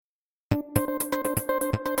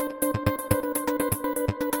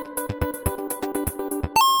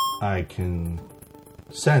I can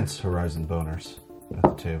sense Horizon boners at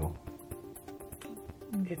the table.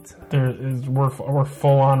 We're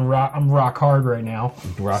full on rock. I'm rock hard right now.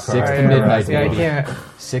 Rock 6 hard. to midnight. Yeah, I baby. can't.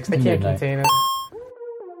 6 to I can't midnight. contain it.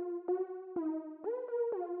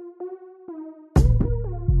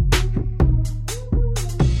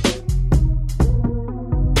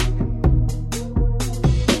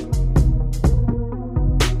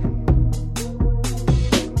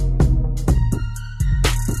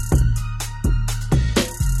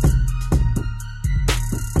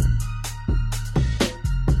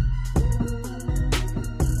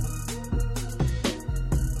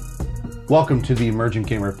 Welcome to the Emergent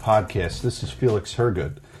Gamer Podcast. This is Felix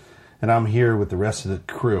Hergood, and I'm here with the rest of the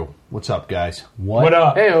crew. What's up, guys? What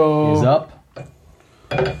up? Heyo. Is up.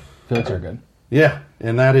 Felix are good. Yeah,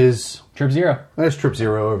 and that is Trip Zero. Trip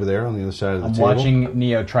Zero over there on the other side of the I'm table. watching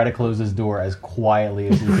Neo try to close his door as quietly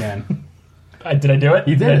as he can. Did I do it?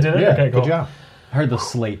 You did I it, did it? yeah. Okay, cool. Good job. I heard the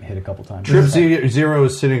slate hit a couple times. Trip Zero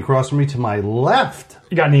is sitting across from me. To my left,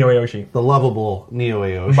 You got Neo Aoshi the lovable Neo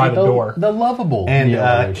Aoshi. by the door. The lovable. And Neo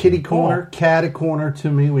Aoshi. kitty corner, cat corner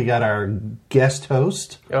to me. We got our guest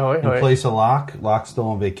host Oh, in place of Locke. Locke's still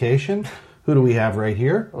on vacation. Who do we have right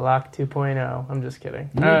here? Lock 2.0. I'm just kidding.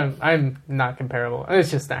 I'm not comparable.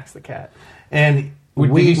 It's just Snacks the Cat. And Did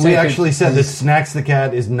you we say actually said that Snacks the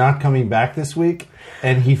Cat is not coming back this week.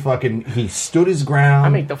 And he stood his ground. I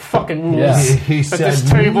make the fucking rules. Yeah. He At said, this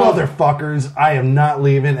table. motherfuckers, I am not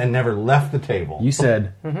leaving, and never left the table. You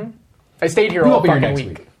said, I stayed here who all will be here fucking next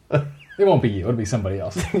week. week? It won't be you. It'll be somebody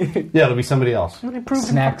else. Yeah, it'll be somebody else.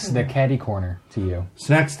 Snacks the caddy corner to you.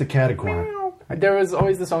 Snacks the Cat corner. There was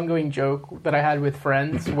always this ongoing joke that I had with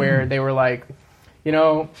friends where they were like, you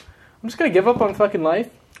know, I'm just going to give up on fucking life.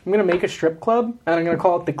 I'm going to make a strip club, and I'm going to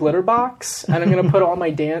call it the Glitter Box, and I'm going to put all my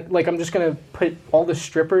I'm just going to put all the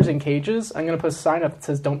strippers in cages. I'm going to put a sign up that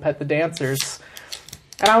says, don't pet the dancers.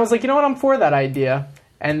 And I was like, you know what, I'm for that idea.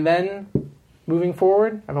 And then, moving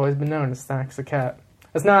forward, I've always been known as Snacks the Cat.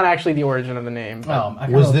 That's not actually the origin of the name. But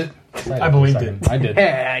Was it? excited I for a believed second. it. I did.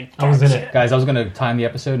 I was in it. Guys, I was going to time the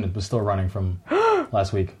episode, and it was still running from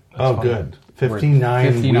last week. Oh, good.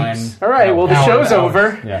 59 weeks. all right, well, the Hours, show's hours.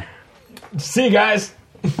 over. Yeah. See you guys.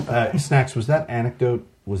 Snacks, was that anecdote,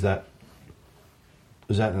 was that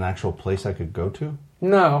an actual place I could go to?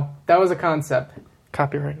 No, that was a concept.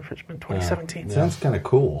 Copyright infringement 2017. Sounds kind of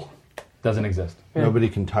cool. Doesn't exist. Nobody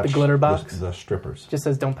can touch The glitter box? the strippers. Just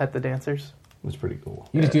says don't pet the dancers. It's pretty cool.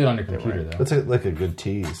 You just do it on your computer, though. That's like a good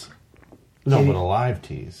tease. No, but a live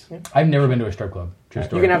tease. I've never been to a strip club. True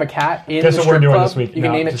story. You can have a cat in Guess the what we're strip doing club. this week? You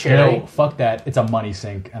can No, name it just Cherry. No, fuck that. It's a money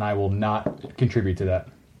sink, and I will not contribute to that.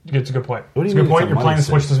 It's a good point. What do It's you a mean good point. it's a You're money playing the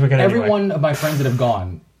Switch sink? this weekend Every anyway. one of my friends that have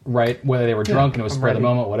gone, right, whether they were drunk and it was spur of the ready.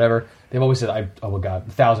 moment, whatever, they've always said, oh my God,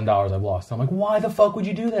 $1,000 I've lost. I'm like, why the fuck would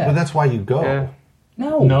you do that? But that's why you go. Yeah.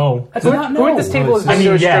 No. That's not Who no. at this table has I been I to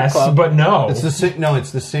a mean, strip yes, club? but no. It's the same. No,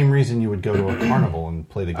 it's the same reason you would go to a carnival and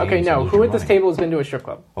play the game. Okay, no. Who at this table has been to a strip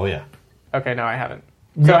club? Oh yeah. Okay, no, I haven't.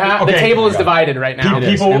 We- So okay. the table is divided right now. It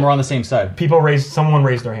is, People- and we're on the same side. Someone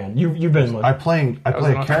raised their hand. You've been with. I play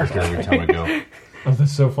a character every time I go. Oh,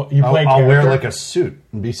 that's so fun. You play I'll wear character? like a suit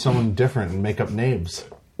and be someone different and make up names.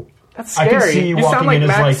 That's I scary. can see you you sound walking like in as,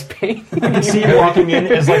 Max like- Payne. I can see you walking in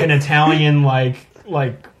as like an Italian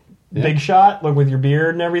big shot, like with your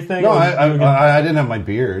beard and everything. No, Or I you didn't have my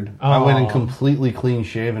beard. I went in Oh. completely clean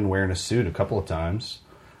shaven, wearing a suit a couple of times.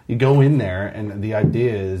 You go in there, and the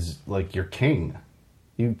idea is like you're king.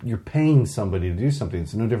 You're paying somebody to do something.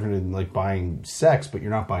 It's no different than like buying sex, but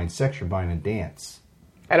you're not buying sex. You're buying a dance.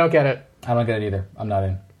 I don't get it. I don't get it either. I'm not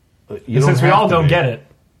in. You Since we have all to don't be. get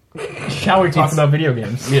it, shall we talk about video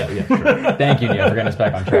games? Yeah, sure. Thank you, Neil, for getting us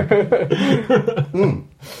back on track.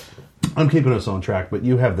 I'm keeping us on track, but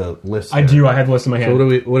you have the list. I there. do. I had the list in my So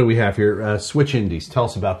hand. what do we have here? Switch Indies. Tell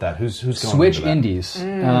us about that. Who's going Switch into that?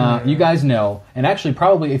 Indies. You guys know, and actually,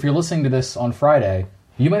 probably if you're listening to this on Friday,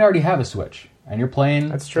 you might already have a Switch, and you're playing.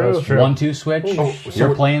 That's true. That's true. 1-2 Switch. so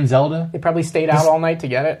You're playing Zelda. They probably stayed out all night to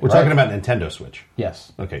get it. We're talking about Nintendo Switch.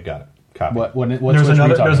 Yes. Okay, got it. Copy. What Switch There's were you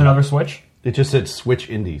another. talking There's about? another Switch. It just said Switch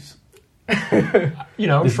Indies.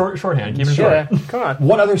 Shorthand. Keep it short. Yeah, come on.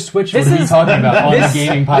 What other Switch This would we be is- talking about on the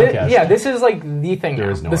gaming podcast? Yeah, this is like the thing There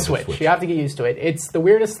now. is no the other Switch. Switch. You have to get used to it. It's the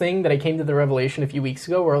weirdest thing that I came to the revelation a few weeks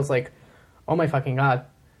ago where I was like, oh my fucking god.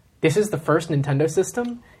 This is the first Nintendo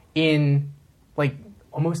system in like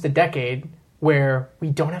almost a decade where we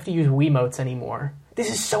don't have to use Wiimotes anymore. This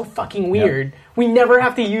is so fucking weird. We never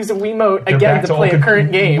have to use a Wiimote They're again back to play a all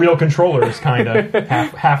current game. Real controllers, kind of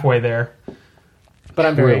halfway there. But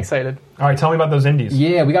I'm very Real. excited. All right, tell me about those indies.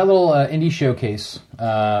 Yeah, we got a little indie showcase.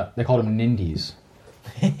 They called them Nindies.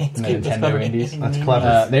 in the Nintendo Indies. That's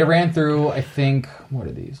clever. They ran through, I think, what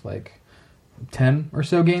are these, like 10 or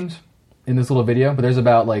so games in this little video, but there's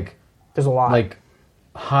about There's a lot. like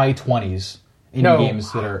high 20s indie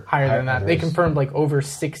games that are higher than that. They there's- confirmed like over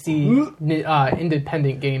 60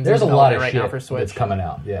 independent games. There's a in lot of development shit right now for Switch. that's coming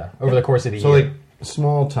out, over the course of the So year. like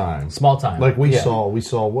small time. Small time. Like we Yeah. saw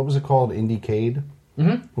what was it called? Indiecade?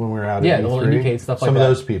 When we were out Yeah, at the E3. little Indiecade stuff like Some that. of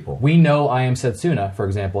those people. We know I Am Setsuna, for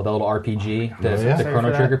example, the little RPG that Oh, yeah. the Sorry Chrono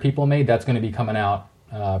for Trigger that. people made. That's going to be coming out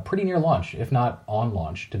pretty near launch, if not on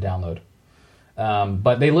launch, to download.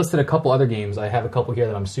 But they listed a couple other games. I have a couple here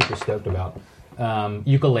that I'm super stoked about.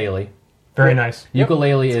 Ukulele. Very nice.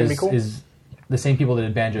 Ukulele It's gonna be is cool. is the same people that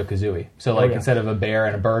did Banjo-Kazooie. So like yeah. instead of a bear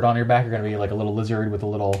and a bird on your back, you're going to be like a little lizard with a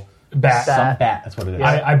little Bat. some bat. That's what it is.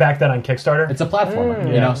 I backed that on Kickstarter. It's a platformer,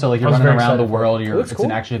 you Yeah. know. So like I you're was running very around the excited for it. world. It looks It's cool,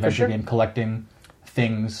 an action for adventure sure. game, collecting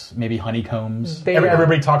things, maybe honeycombs. They,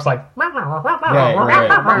 Everybody talks like.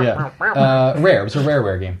 Right. Yeah. Rare. It's a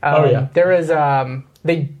Rareware game. Oh, yeah. There is.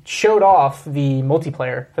 They showed off the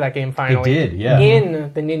multiplayer for that game finally. did, yeah.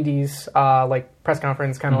 In the Nindies like press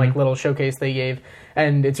conference, kind of like little showcase they gave,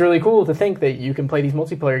 and it's really cool to think that you can play these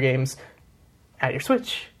multiplayer games at your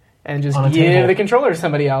Switch and just On a give table. the controller to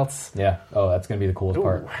somebody else. Yeah. Oh, that's going to be the coolest Ooh.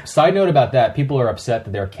 part. Side note about that: people are upset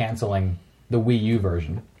that they're canceling the Wii U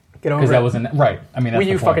version Get over because it. that wasn't right. I mean, that's Wii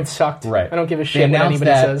the U point. fucking sucked. Right. I don't give a They shit what announced anybody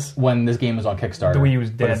that says. when this game was on Kickstarter. The Wii U was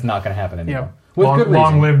but dead. it's not going to happen anymore. Yeah. With long, good reason.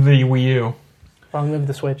 long live the Wii U. Long live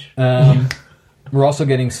the Switch. We're also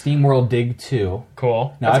getting SteamWorld Dig 2.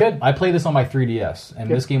 Cool. Now, That's I, good. I played this on my 3DS, and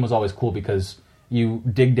Good. this game was always cool because you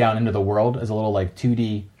dig down into the world as a little like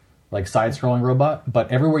 2D, like side-scrolling robot.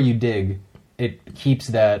 But everywhere you dig, it keeps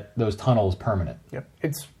those tunnels permanent. Yep.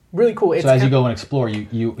 It's really cool. It's So as you go and explore,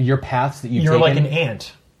 your paths that you've You're like taken an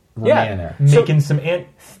ant remain Yeah. in there. making some ant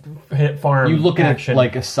farm. You look at action. it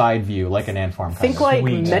like a side view, like an ant farm. think kind of.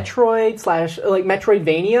 like Sweet. Metroid slash like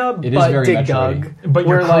Metroidvania, It is but very Dig Metroid-y. Dug. but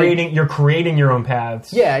where, you're creating your own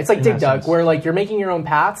paths. Yeah, it's like in Dig that Dug, sense. where like you're making your own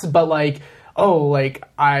paths, but like, oh, like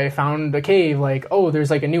I found a cave, like, oh,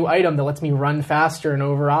 there's like a new item that lets me run faster and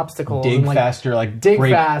over obstacles. dig and, like, faster, like dig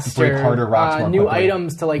break, faster, break harder rocks more new quickly.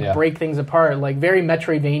 items to like Yeah. break things apart, like very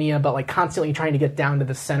Metroidvania, but like constantly trying to get down to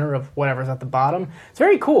the center of whatever's at the bottom. It's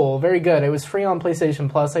very cool, very good. It was free on PlayStation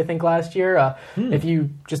Plus, I think, last year. If you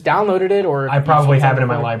just downloaded it, or I if you probably saw have it in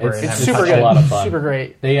my something- library. It's and It's haven't super touched a good, lot of fun. super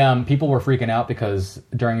great. They people were freaking out because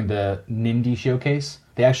during the Nindy showcase,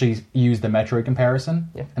 they actually used the Metroid comparison,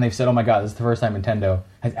 Yeah. and they've said, "Oh my god, this is the first time Nintendo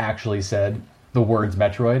has actually said the words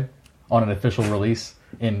Metroid on an official release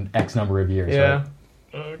in X number of years." Yeah. Right?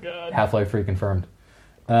 Oh god. Half-Life 3 confirmed.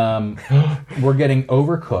 We're getting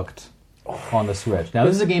Overcooked on the Switch. Now,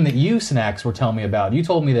 this is a game that you, Snacks, were telling me about. You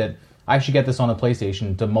told me that I should get this on the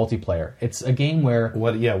PlayStation to multiplayer. It's a game where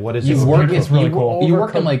What? Yeah. What is you it? work. It's in, really you, cool. You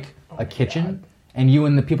work in Overcooked. like a kitchen, and you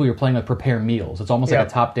and the people you're playing with prepare meals. It's almost Yeah. like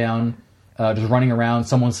a top-down, just running around.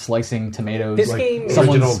 Someone's slicing tomatoes. This like, game-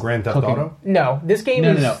 someone's Original Grand Theft cooking. Auto. No, this game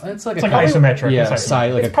No, is no, no. It's like It's a like couch- isometric. Yeah, It's like-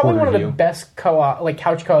 side, like it's a probably quarter one of view. the best co-op, like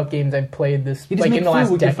couch co-op games I've played this, You just like make in the food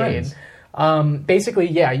last with your decade. friends. Basically,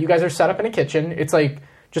 yeah, you guys are set up in a kitchen. It's like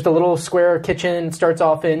just a little square kitchen. It starts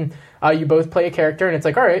off in you both play a character, and it's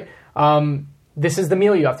like, all right, this is the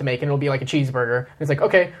meal you have to make, and it'll be like a cheeseburger. And it's like,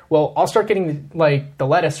 okay, well, I'll start getting the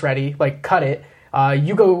lettuce ready, like cut it.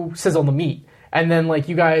 You go sizzle the meat. And then, like,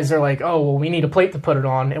 you guys are like, oh, well, we need a plate to put it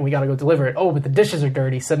on, and we got to go deliver it. Oh, but the dishes are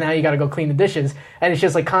dirty, so now you got to go clean the dishes. And it's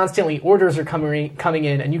just, like, constantly orders are coming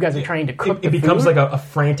in, and you guys are trying to cook It the becomes food. like a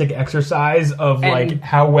frantic exercise of And- like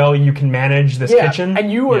how well you can manage this kitchen. And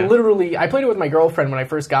you are Yeah. literally, I played it with my girlfriend when I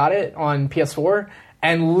first got it on PS4,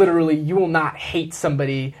 and literally, you will not hate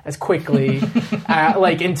somebody as quickly,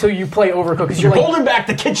 like, until you play Overcooked. 'Cause You're like, holding back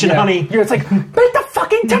the kitchen, honey. You're, it's like, make the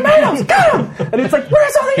fucking tomatoes, got 'em! And it's like,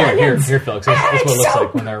 where's all the Here, onions? here, Felix. That's what it It's looks so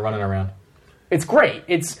like when they're running around. It's great.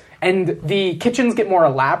 And the kitchens get more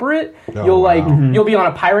elaborate. Oh, You'll wow. you'll be on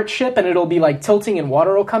a pirate ship and it'll be like tilting and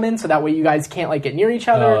water will come in so that way you guys can't like get near each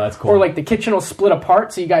other. Oh, that's cool. Or like the kitchen will split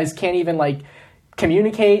apart so you guys can't even like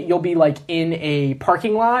communicate. You'll be like in a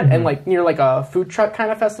parking lot and like near like a food truck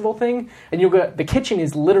kind of festival thing, and you'll go. The kitchen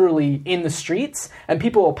is literally in the streets, and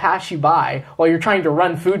people will pass you by while you're trying to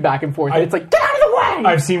run food back and forth. And it's like, get out of the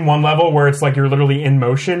way! I've seen one level where it's like you're literally in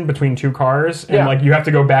motion between two cars, and Yeah. like you have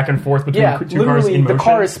to go back and forth between yeah, two cars literally, in the motion.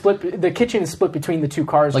 car is split. The kitchen is split between the two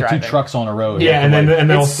cars. Like driving. two trucks on a road. Yeah, and then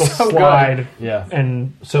they'll It's still so good. slide. Yeah.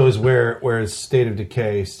 and So is whereas State of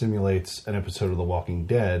Decay simulates an episode of The Walking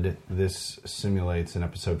Dead, this simulates an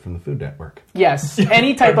episode from the Food Network. Yes,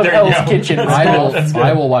 any type of There Hell's you go. Kitchen. I will. That's good.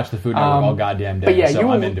 I will watch the Food Network all goddamn day. But yeah, so you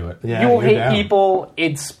will, I'm into it. Yeah, you will you're hate down. people.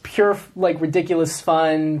 It's pure like ridiculous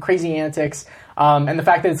fun, crazy antics, and the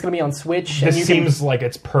fact that it's going to be on Switch. This and you seems like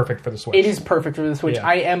it's perfect for the Switch. It is perfect for the Switch. Yeah.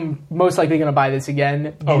 I am most likely going to buy this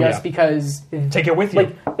again because Take it with you.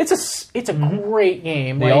 like it's a great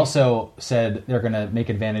game. They like, also said they're going to take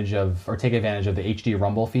advantage of the HD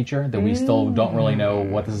Rumble feature that we still don't really know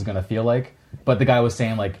what this is going to feel like. But the guy was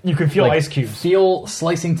saying like You can feel ice cubes. feel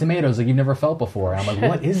slicing tomatoes like you've never felt before. And I'm like,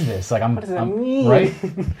 what is this? Like, does that mean? right?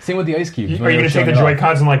 Same with the ice cubes. Are you going to take the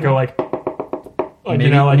Joy-Cons and like go like, Maybe, you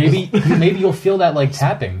know, like maybe you'll feel that like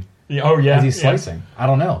tapping oh yeah, as he's slicing. I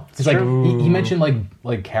don't know. It's like true. he mentioned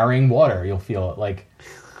like carrying water. You'll feel it like.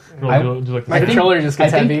 My controller just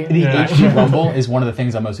gets I think heavy. the Yeah. HD Rumble is one of the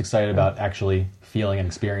things I'm most excited about actually feeling and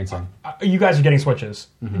experiencing. You guys are getting Switches.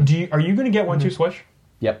 Mm-hmm. Are you going to get 1-2 Switch?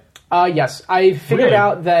 Yep. Yes, I figured Really?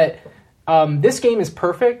 out that this game is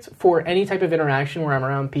perfect for any type of interaction where I'm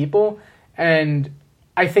around people, and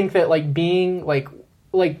I think that like being like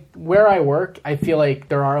where I work, I feel like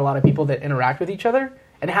there are a lot of people that interact with each other.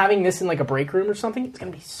 And having this in like a break room or something, it's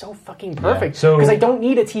going to be so fucking perfect. So- Because I don't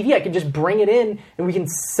need a TV. I can just bring it in and we can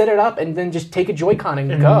set it up and then just take a Joy-Con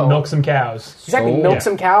and go. Milk some cows. Exactly. So- Milk Yeah.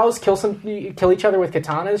 some cows, kill each other with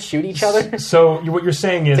katanas, shoot each other. So what you're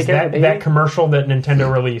saying is Take care of that the baby? that commercial that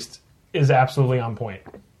Nintendo released is absolutely on point.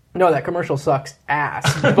 No, that commercial sucks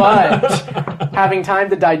ass. But having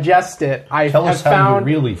time to digest it, I Tell have us how found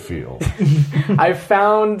you really feel. I've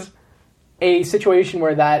found a situation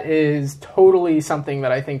where that is totally something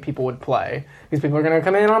that I think people would play. Because people are going to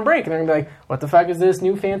come in on break and they're going to be like, what the fuck is this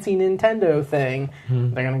new fancy Nintendo thing? They're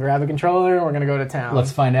going to grab a controller and we're going to go to town.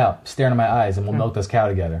 Let's find out. Stare into my eyes, and we'll milk this cow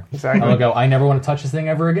together. Exactly. And I'll go. I never want to touch this thing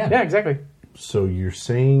ever again. Yeah, exactly. So you're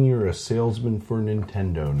saying you're a salesman for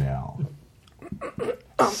Nintendo now?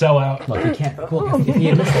 Sell out. Look, you can't. Look, if he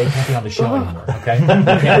admits that, he can't be on the show anymore. Okay, you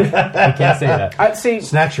can't say that. I'd say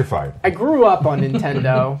Snacks, you're fired. I grew up on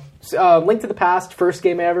Nintendo. Link to the Past, first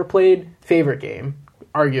game I ever played, favorite game,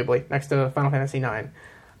 arguably, next to Final Fantasy IX.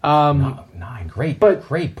 Oh, 9, great point.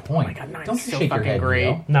 Oh my God, 9's Don't so shake your fucking head, great.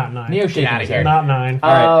 Neo. Not 9. Neo shaking outta his here. head. Not 9. All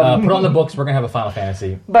right, put on the books. We're gonna have a Final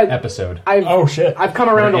Fantasy But episode. Oh, shit. I've come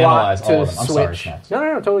around a We're gonna lot analyze all to of them. I'm sorry, Switch. Snacks.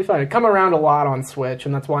 No, totally fine. I've come around a lot on Switch,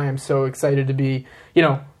 and that's why I'm so excited to be,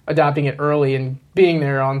 adopting it early and being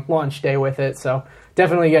there on launch day with it. So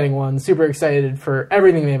definitely getting one. Super excited for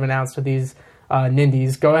everything they've announced with these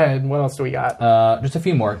Nindies. Go ahead. What else do we got? Just a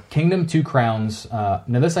few more. Kingdom 2 Crowns. Now,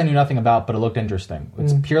 this I knew nothing about, but it looked interesting.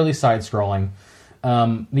 It's purely side-scrolling.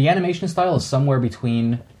 The animation style is somewhere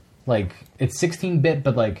between, like, it's 16-bit,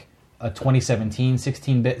 but like a 2017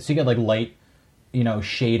 16-bit. So you get like light,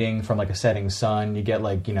 shading from like a setting sun. You get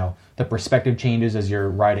like, the perspective changes as you're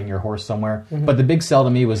riding your horse somewhere. But the big sell to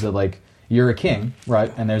me was that like you're a king,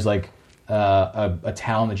 right? And there's like a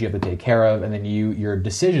town that you have to take care of, and then your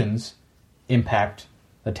decisions impact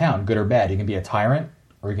the town, good or bad. You can be a tyrant,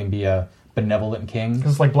 or you can be a benevolent king.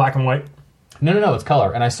 It's like black and white. No, it's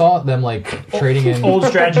color. And I saw them like trading in Old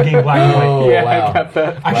strategy game, black and white. Oh, yeah, wow. I got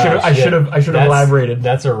that. I should have That's- elaborated.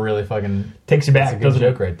 That's a really fucking Takes you that's a back, good doesn't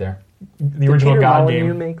joke it? right there. The original Peter God Molyneux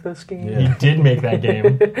game. make this game? Yeah. He did make that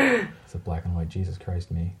game. It's a black and white. Jesus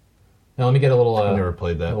Christ, me. Now let me get a little I never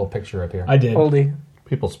played that. little picture up here. I did. Oldie.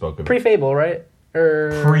 People spoke of it. Pre-Fable, right?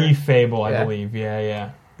 Pre-Fable, I Yeah. believe.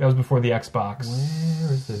 Yeah. That was before the Xbox.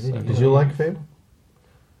 Where is the video? Did you like Fable?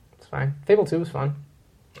 It's fine. Fable 2 was fun.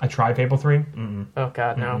 I tried Fable 3. Mm-mm. Oh,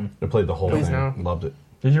 God, no. I played the whole Please thing. no. Loved it.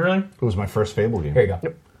 Did you really? It was my first Fable game. Here you go.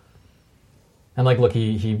 Yep. And like, look,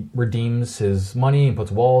 he redeems his money and puts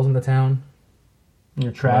walls in the town.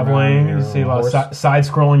 You're traveling. Around You see a lot of horse.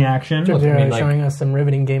 side-scrolling action. Look, They're I mean, like- showing us some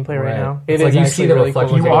riveting gameplay right Right. now. It's It like is you actually see the really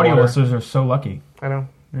reflection cool. You of audio water. listeners are so lucky. I know.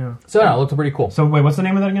 Yeah. So no, it looked pretty cool. So wait, what's the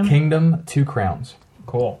name of that again? Kingdom 2 Crowns.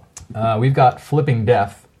 Cool. We've got Flipping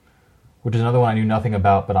Death, which is another one I knew nothing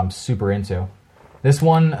about, but I'm super into. This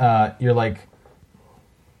one, you're like,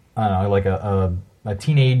 I don't know, like a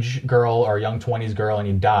teenage girl or a young 20s girl, and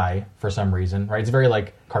you die for some reason, right? It's very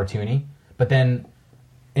like cartoony. But then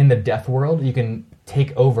in the death world, you can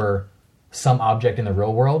take over some object in the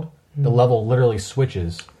real world. The level literally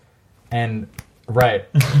switches. And right,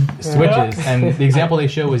 switches. And the example they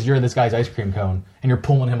show is you're this guy's ice cream cone, and you're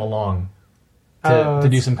pulling him along to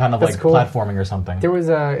do some kind of that's like cool. platforming or something. There was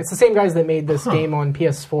it's the same guys that made this game on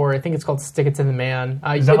PS4. I think it's called Stick It to the Man.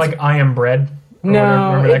 Is that like I Am Bread? Or no?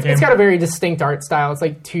 whatever that game? It's got a very distinct art style. It's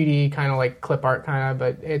like 2D kind of like clip art kind of,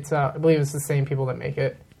 but it's I believe it's the same people that make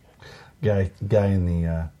it. Guy in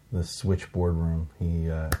the switchboard room. He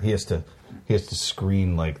has to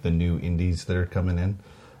screen like the new indies that are coming in,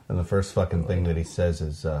 and the first fucking thing that he says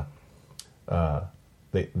is the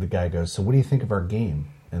guy goes, "So what do you think of our game?"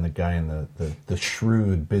 and the guy in the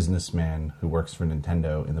shrewd businessman who works for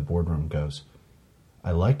Nintendo in the boardroom goes,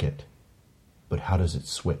 "I like it, but how does it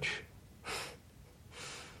switch?"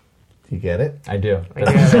 Do you get it? I do. I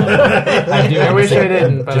get it. I do. I wish I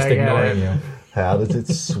didn't, but Just I get ignoring it. you. How does it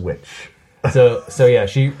switch? So yeah,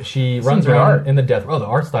 she runs good around art. in the death. Oh, the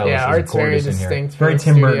art style Yeah, is art's very gorgeous in here. distinct. Very for the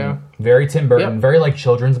Tim studio. Burton. Very Tim Burton. Yep. Very like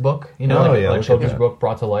children's book. You know, Oh, like, yeah, like look at children's that. book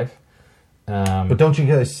brought to life. But don't you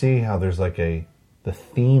guys see how there's like the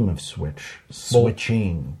theme of Switch?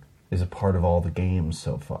 Switching is a part of all the games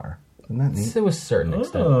so far. Isn't that neat? To a certain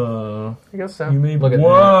extent. I guess so. You may Look at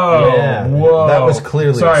whoa, that. Yeah. whoa. That was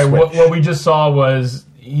clearly a Sorry. switch. What we just saw was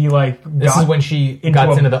he like This got is when she into got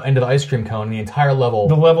a- into the ice cream cone. And the entire level.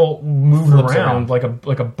 the level moved Flips around around.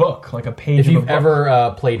 like a book, like a page. If of a you've book.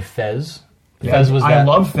 ever played Fez, Fez was I that.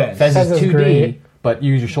 love Fez. Fez Fez is is 2D, great. but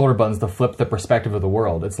you use your shoulder buttons to flip the perspective of the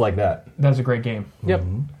world. It's like that. That's a great game. Yep.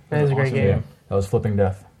 That is a great Awesome game. That was Flipping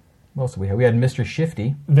Death. What else did we have? We had Mr.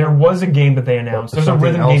 Shifty. There was a game that they announced. There's a Something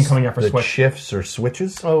rhythm game else coming out for that Switch. shifts or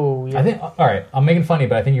switches. Oh, yeah. I think. All right, I'm making funny,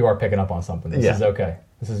 but I think you are picking up on something. This Yeah. is okay.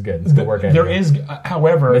 This is good. It's good work. There Andrew. is,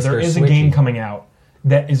 however, Mr. there is a Switchy. game coming out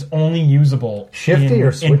that is only usable Shifty in, or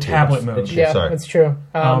in switchy? tablet mode. It's- yeah, Sorry. that's true.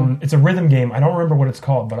 It's a rhythm game. I don't remember what it's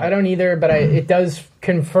called, but I don't either, but it does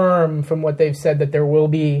confirm from what they've said that there will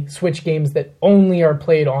be Switch games that only are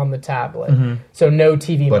played on the tablet. So no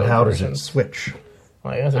TV But mode how does it versions. switch?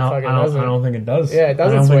 Well, I guess it I fucking don't, I doesn't. don't think it does. Yeah, it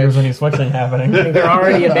doesn't I don't think there's switch. any switching happening. They're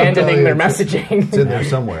already abandoning their It's messaging. in there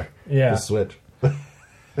somewhere. Yeah. The switch.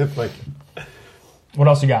 It's like What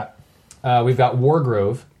else you got? We've got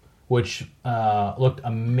Wargrove, which looked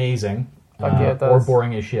amazing. Fuck yeah, it or does.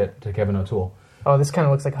 boring as shit to Kevin O'Toole. Oh, this kind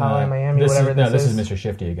of looks like Hotline Miami, this whatever is, this this is. is Mr.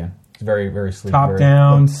 Shifty again. It's very, very sleek. Top very,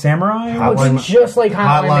 down samurai? Hot- It looks just like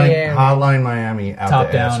Hotline Miami. Hotline Miami out Top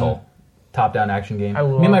the down, asshole. top down action game. I Me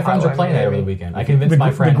and my love friends were Hotline playing that over Miami. the weekend. I convinced The, my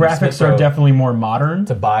the friend graphics Smith are Rowe definitely more modern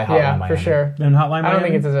to buy Hotline Yeah, Miami. for sure. than Hotline Miami. I don't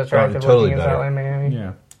think it's as attractive Totally looking as better. Hotline Miami.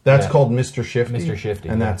 Yeah. That's Yeah. called Mr. Shifty. Mr. Shifty,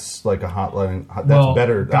 And yeah. that's like a hotline. That's Well,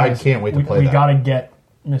 better. guys, I can't wait to play we that. gotta get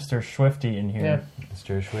Mr. Swifty in here. Yeah.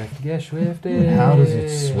 Mr. Swifty, yeah, Swifty. How does it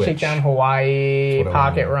switch? Shakedown Hawaii, That's what I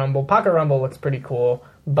Pocket wanna know. Rumble. Pocket Rumble looks pretty cool,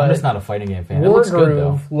 I'm but just not a fighting game fan. It looks good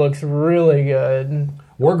though. Wargroove looks really good.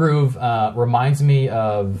 Wargroove reminds me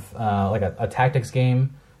of like a tactics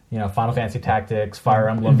game. You know, Final Fantasy Tactics, Fire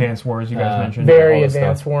Emblem. Advanced Wars, you guys mentioned. Very all this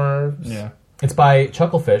advanced stuff. wars. Yeah. It's by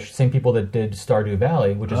Chucklefish, same people that did Stardew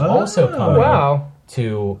Valley, which is also coming Wow.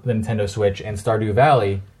 to the Nintendo Switch. And Stardew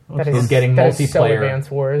Valley That is getting that is so multiplayer,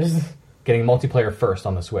 advanced wars. getting multiplayer first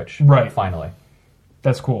on the Switch. Right. Finally,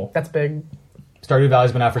 That's cool. That's big. Stardew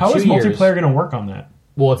Valley's been out for How 2 is years. multiplayer going to work on that?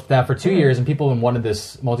 Well, it's been out for 2 years, and people have wanted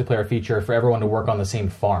this multiplayer feature for everyone to work on the same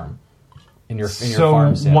farm in your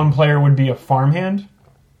farm sim. One player would be a farmhand?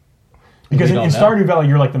 Because We in don't know. Stardew Valley,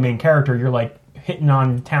 you're like the main character. You're like hitting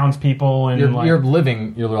on townspeople and like... You're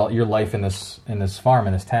living your life in this farm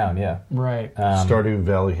in this town. Yeah. right. Stardew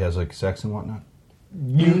Valley has like sex and whatnot.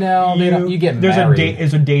 No, they don't. You get there's married.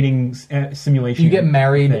 There's a dating simulation. You get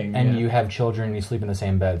married thing, and yeah. you have children and you sleep in the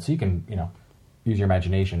same bed, so you can use your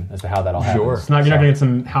imagination as to how that all happens. Sure. It's not, you're not going to get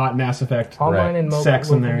some hot Mass Effect Online Right. and mobile. sex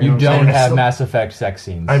in there. You know what I'm don't saying? have So- Mass Effect sex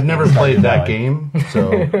scenes. I've never in Stardew played that Valley. game,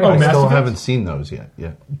 so I Mass still Effect? haven't seen those yet.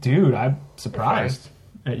 Yeah, Dude, I'm surprised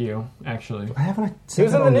at you, actually. I haven't. He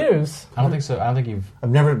was in the news. I don't think so. I don't think you've. I've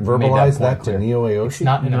never verbalized point that to clear. Neo It's Aoshi.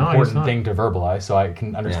 not an No, it's important not. thing to verbalize, so I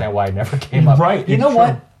can understand Yeah. why it never came up. Right, You it's know true.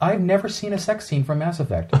 what? I've never seen a sex scene from Mass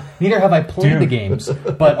Effect. Neither have I played Dude. the games.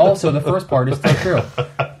 But also, the first part is still true.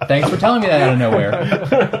 Thanks for telling me that out of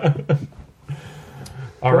nowhere.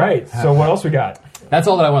 All right, so what else we got? That's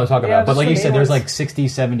all that I want to talk Yeah, about. But just like you some said, there's names. like 60,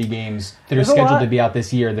 70 games that are There's a scheduled lot. to be out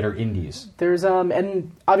this year that are indies. There's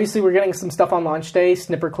and obviously we're getting some stuff on launch day.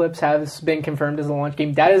 Snipper Clips has been confirmed as a launch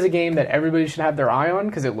game. That is a game that everybody should have their eye on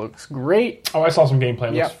because it looks great. Oh, I saw some gameplay.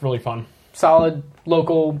 It Yep. looks really fun. Solid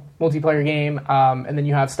local multiplayer game. And then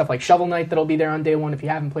you have stuff like Shovel Knight that'll be there on day one if you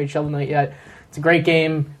haven't played Shovel Knight yet. It's a great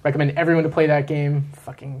game. Recommend everyone to play that game.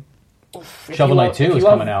 Fucking oof. If Shovel you Knight love- 2 if you is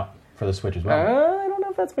love- coming out for the Switch as well. I don't know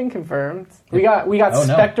if that's been confirmed. We got Oh, no.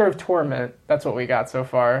 Spectre of Torment. That's what we got so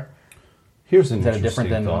far. Here's an Is that interesting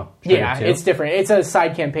different than thought. Yeah, Trigger 2? it's different. It's a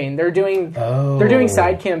side campaign. They're doing Oh.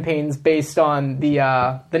 side campaigns based on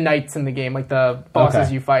the knights in the game, like the bosses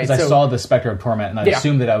Okay. you fight. 'Cause I saw the Spectre of Torment, and I Yeah.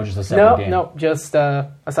 assumed that I was just a separate game. no, just a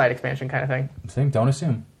side expansion kind of thing. See, don't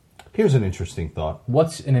assume. Here's an interesting thought.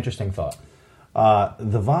 What's an interesting thought?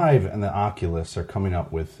 The Vive and the Oculus are coming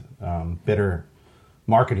up with better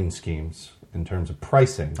marketing schemes in terms of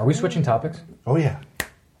pricing. Are we switching topics? Oh yeah,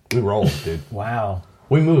 we rolled, dude. Wow.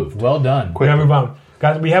 We moved. Well done. We gotta move on,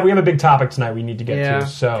 guys. We have a big topic tonight. We need to get Yeah, to.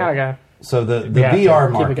 So kind of So the We have to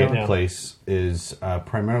VR keep it going. marketplace is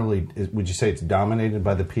primarily. Would you say it's dominated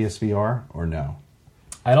by the PSVR or no?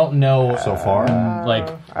 I don't know So far, like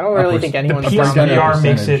I don't really a think perc- anyone's a percentage. PSVR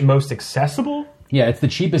makes percentage. it most accessible. Yeah, it's the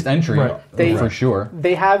cheapest entry Right. for sure.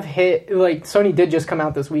 They have hit, like, Sony did just come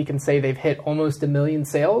out this week and say they've hit almost 1 million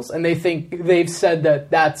sales, and they've said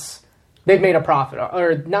they've made a profit,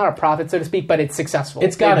 or not a profit, so to speak, but it's successful.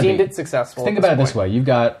 It's gotta They've deemed be. it successful. Think at about it this point. way: you've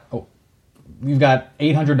got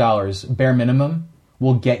 $800 bare minimum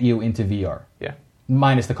will get you into VR, Yeah.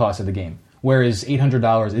 minus the cost of the game. Whereas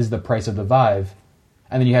 $800 is the price of the Vive,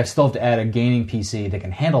 and then you still have to add a gaming PC that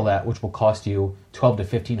can handle that, which will cost you $1,200 to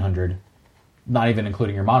 $1,500, not even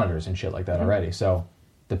including your monitors and shit like that already. So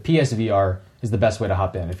the PSVR is the best way to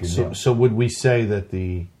hop in if you're new. so would we say that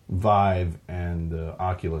the Vive and the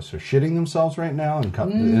Oculus are shitting themselves right now?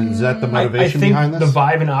 And is that the I motivation think behind this? the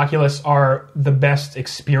Vive and Oculus are the best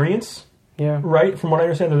experience, Yeah. right? From what I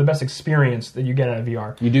understand, they're the best experience that you get out of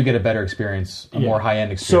VR. You do get a better experience, a Yeah. more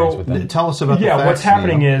high-end experience So, with them. Tell us about the Yeah, facts, what's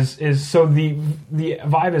happening Neil. is so the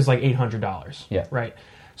Vive is like $800. Yeah. Right.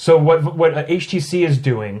 So what HTC is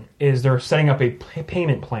doing is they're setting up a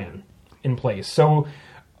payment plan in place. So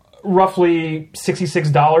roughly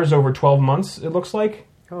 $66 over 12 months. It looks like.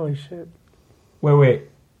 Holy shit. Wait.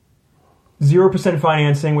 0%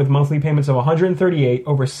 financing with monthly payments of $138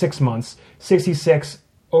 over 6 months, $66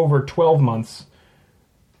 over 12 months,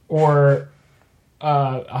 or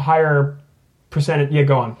a higher percentage. Yeah,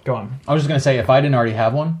 go on. I was just going to say, if I didn't already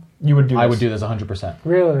have one, You would do. I this. would do this 100%.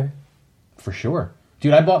 Really? For sure.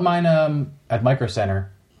 Dude, I bought mine at Micro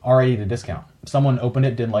Center already at a discount. Someone opened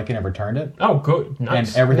it, didn't like it, and returned it. Oh, good. Nice.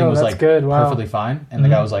 And everything No, was that's like good. Wow. perfectly fine. And the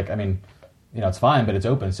guy was like, I mean, it's fine, but it's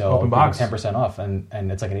open, so Open I'll box. give you 10% off. And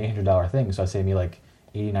it's like an $800 thing, so it saved me like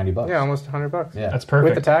 $80, $90. Yeah, almost $100. Yeah. That's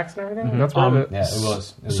perfect. With the tax and everything? That's worth it. Yeah, it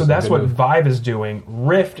was. It was So a that's good what move. Vive is doing.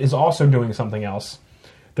 Rift is also doing something else.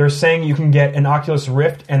 They're saying you can get an Oculus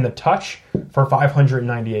Rift and the Touch for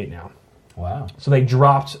 $598 now. Wow. So they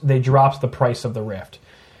dropped the price of the Rift.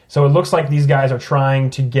 So it looks like these guys are trying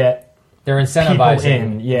to get They're incentivizing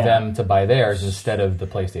in, yeah. them to buy theirs instead of the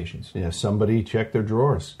PlayStations. Yeah, somebody check their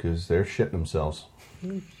drawers because they're shitting themselves.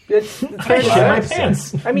 It's I shit my Right.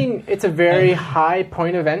 pants. I mean, it's a very high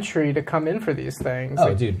point of entry to come in for these things. Oh,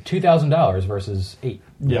 Like, dude, $2,000 versus $8,000.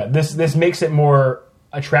 Yeah, this makes it more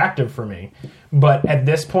attractive for me. But at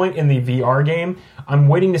this point in the VR game, I'm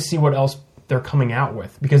waiting to see what else they're coming out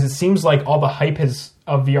with because it seems like all the hype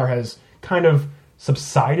of VR has kind of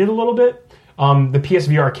subsided a little bit. The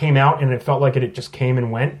PSVR came out and it felt like it just came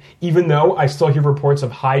and went, even though I still hear reports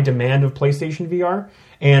of high demand of PlayStation VR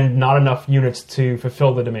and not enough units to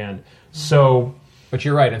fulfill the demand. So, But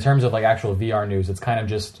you're right. In terms of like actual VR news, it's kind of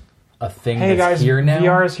just a thing hey that's guys, here now.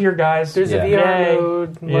 VR is here, guys. There's Yeah. a VR Yay.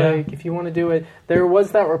 mode, Yeah. like, if you want to do it. There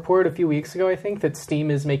was that report a few weeks ago, I think, that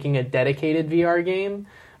Steam is making a dedicated VR game,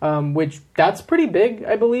 which that's pretty big,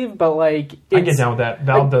 I believe, but, like... I get it's- down with that.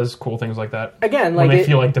 Valve does cool things like that Again, when like, they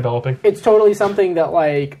feel like developing. it's totally something that,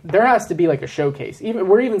 like, there has to be, like, a showcase.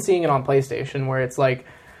 We're even seeing it on PlayStation, where it's, like,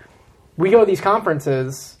 we go to these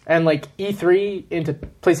conferences, and, like, E3 into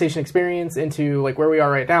PlayStation Experience, into, like, where we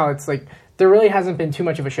are right now, it's, like, there really hasn't been too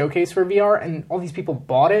much of a showcase for VR, and all these people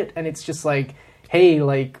bought it, and it's just, like, hey,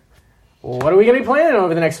 like, what are we going to be playing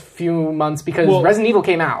over the next few months? Because Well, Resident Evil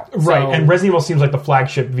came out. Right, so and Resident Evil seems like the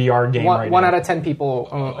flagship VR game right one now. out of 10 people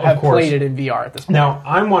have course. played it in VR at this point. Now,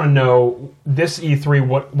 I want to know this E3.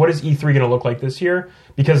 What is E3 going to look like this year?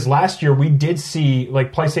 Because last year we did see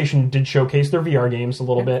like PlayStation did showcase their VR games a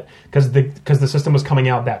little bit because the system was coming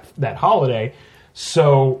out that holiday.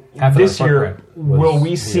 So Half of this their year, footprint was will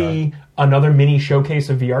we VR. see another mini showcase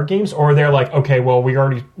of VR games, or they're like, okay, well we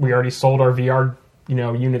already sold our VR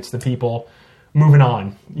units to people. Moving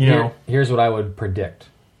on, Here's what I would predict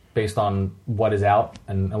based on what is out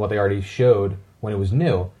and what they already showed when it was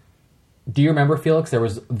new. Do you remember, Felix? There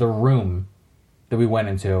was the room that we went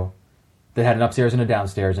into that had an upstairs and a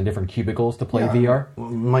downstairs and different cubicles to play VR.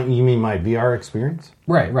 You mean my VR experience?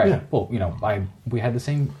 Right. Yeah. Well, we had the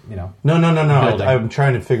same, No. Building. I'm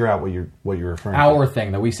trying to figure out what you're referring our to.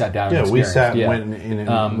 thing that we sat down Yeah, and we experienced. sat Yeah. and went in.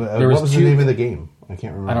 There What was was the two- name of the game? I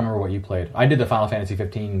can't remember. I don't remember what you played. I did the Final Fantasy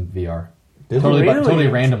 15 VR. Did Totally, you? totally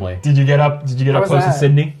randomly. Did you get up? Did you get How up was close to that?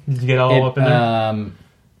 Sydney? Did you get all up in there?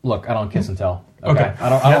 Look, I don't kiss and tell. Okay. I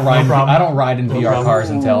don't Yeah, no ride. problem. I don't ride in VR problem. cars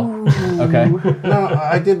and tell. Okay. No,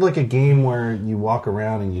 I did like a game where you walk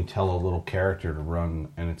around and you tell a little character to run,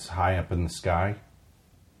 and it's high up in the sky.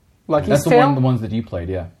 Lucky's That's the Tale? ones that you played.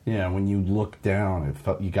 Yeah. Yeah, when you look down, it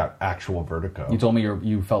felt you got actual vertigo. You told me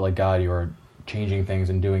you felt like God. You were changing things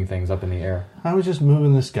and doing things up in the air. I was just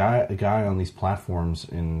moving this guy on these platforms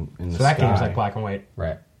in the So that sky. game's like black and white.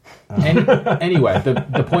 Right. Anyway,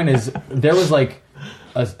 the point is, there was like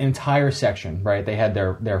an entire section, right? They had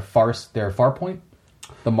their Farpoint,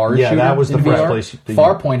 the Mars Yeah, shooter that was the in first VR. place you-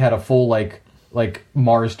 Farpoint had a full like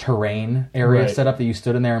Mars terrain area Right. set up that you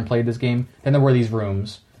stood in there and played this game. Then there were these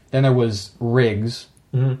rooms. Then there was rigs.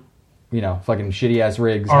 You know, fucking shitty ass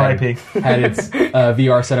rigs. R.I.P. Had its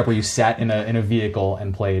VR setup where you sat in a vehicle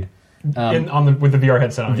and played. With the VR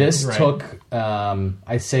headset on. This right. took,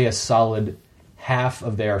 I'd say, a solid half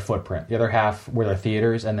of their footprint. The other half were their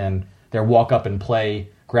theaters, and then their walk up and play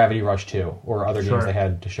Gravity Rush 2 or other Sure. games they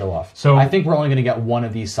had to show off. So- I think we're only going to get one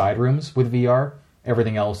of these side rooms with VR.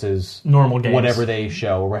 Everything else is Normal games. whatever they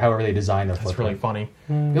show or however they design their That's really footprint.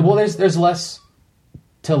 funny. Well, there's less.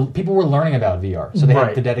 People were learning about VR, so they Right.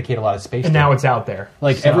 had to dedicate a lot of space. And to now it. it's out there.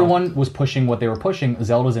 Like So- everyone was pushing what they were pushing.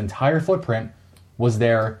 Zelda's entire footprint was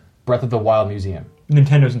their Breath of the Wild museum.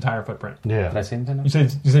 Nintendo's entire footprint. Did I Yeah. say Nintendo?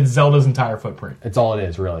 You said Zelda's entire footprint. It's all it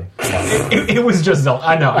is, really. It was just Zelda.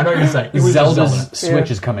 I know what you're saying. It was Zelda's just Zelda. Switch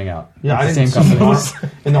Yeah. is coming out. Yeah, I It's the didn't same see company.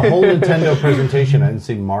 in the whole Nintendo presentation. I didn't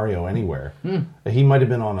see Mario anywhere. He might have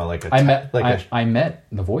been on I met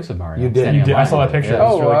the voice of Mario. You did. standing You on did. I my saw that side. picture. Yeah.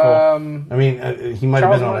 That was really cool. I mean, he might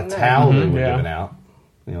have Charles been on a Martinet. towel they were Yeah. giving out.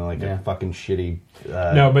 You know, like Yeah. a fucking shitty.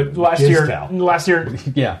 No, but last jizz year, towel.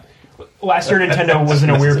 Yeah. Nintendo was in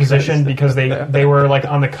a weird position because they were like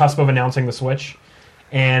on the cusp of announcing the Switch,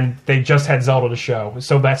 and they just had Zelda to show.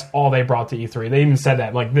 So that's all they brought to E3. They even said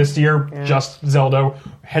that like this year, just Zelda,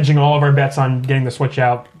 hedging all of our bets on getting the Switch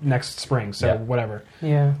out next spring. So Yeah. whatever.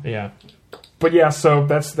 Yeah. Yeah. But yeah, so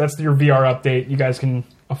that's your VR update. You guys can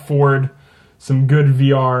afford some good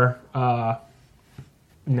VR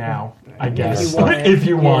now, I guess, you want it. if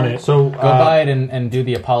you want Yeah. it. So Go buy it and do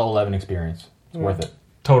the Apollo 11 experience. It's worth it.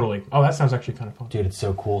 Totally. Oh, that sounds actually kind of fun. Dude, it's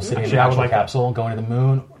so cool. Sitting Actually, in I the would actual like that. capsule, going to the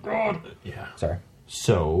moon. Yeah. Sorry.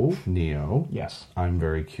 So Neo, Yes. I'm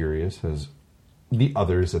very curious, as the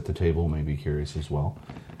others at the table may be curious as well.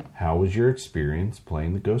 How was your experience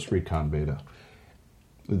playing the Ghost Recon beta?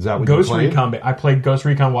 Is that what Ghost you played? Recon. I played Ghost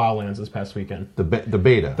Recon Wildlands this past weekend. The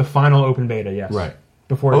beta. The final open beta, yes. Right.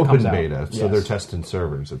 Before it Open comes out. beta, so Yes. they're testing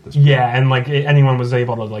servers at this point. Yeah, and like anyone was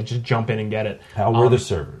able to like just jump in and get it. How were the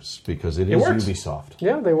servers? Because it is works. Ubisoft.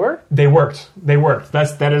 Yeah, they were. They worked.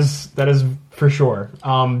 That is for sure.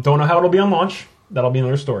 Don't know how it'll be on launch. That'll be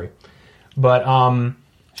another story. But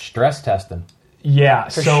Stress testing. yeah,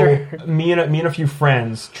 For so sure. me and a few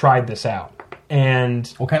friends tried this out, and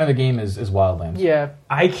What kind of a game is Wildlands? Yeah.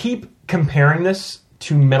 I keep comparing this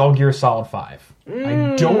to Metal Gear Solid 5.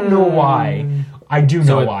 I don't know why. I do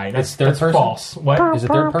know why. It's That's third person? false. What? Is it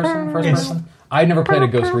third person? First It's- person? I've never played a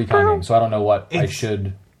Ghost Recon game, so I don't know what I It's-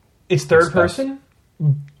 should. It's third Expect. person,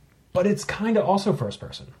 but it's kind of also first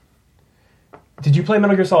person. Did you play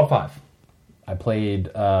Metal Gear Solid 5? I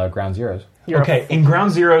played Ground Zeroes. Okay, in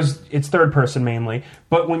Ground Zeroes, it's third person mainly,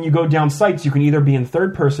 but when you go down sights, you can either be in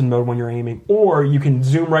third person mode when you're aiming, or you can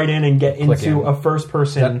zoom right in and get Click into in. a first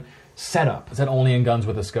person setup. Is that only in guns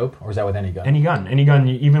with a scope, or is that with any gun? Any gun,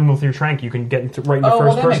 even with your trank, you can get into right into Oh, well,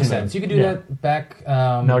 first that person makes mode. sense. You could do Yeah. that back.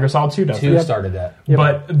 Metal Gear Solid 2 does. 2 that. started that.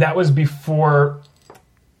 But that was before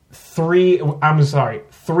 3. I'm sorry,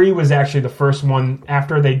 3 was actually the first one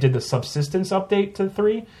after they did the subsistence update to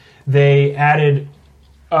 3. They added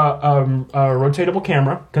a rotatable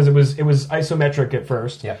camera because it was isometric at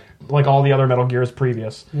first, Yeah. like all the other Metal Gears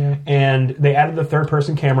previous. Yeah. And they added the third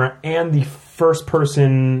person camera and the first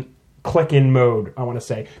person click in mode. I want to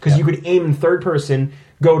say because you could aim in third person,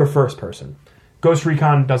 go to first person. Ghost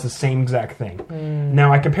Recon does the same exact thing.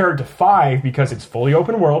 Now I compare it to 5 because it's fully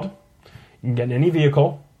open world. You can get in any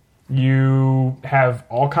vehicle. You have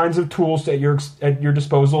all kinds of tools at your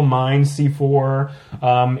disposal: mines, C4,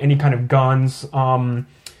 any kind of guns. You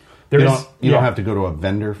don't have to go to a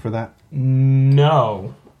vendor for that?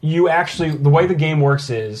 No, you actually. The way the game works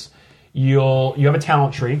is you have a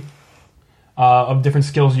talent tree of different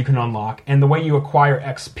skills you can unlock, and the way you acquire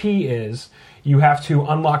XP is you have to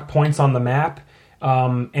unlock points on the map,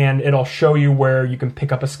 and it'll show you where you can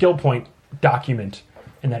pick up a skill point document.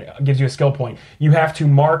 And that gives you a skill point. You have to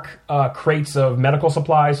mark crates of medical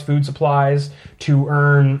supplies, food supplies to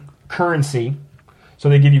earn currency. So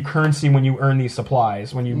they give you currency when you earn these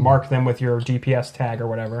supplies, when you mark them with your GPS tag or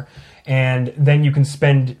whatever. And then you can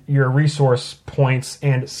spend your resource points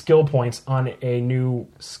and skill points on a new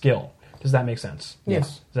skill. Does that make sense? Yes.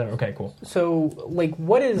 Is that okay? Cool. So, like,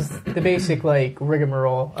 what is the basic like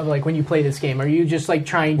rigmarole of like when you play this game? Are you just like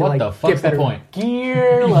trying to What like the fuck's get better the point?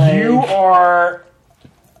 gear? Like, You are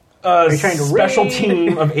a trying to special raid?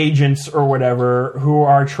 team of agents or whatever who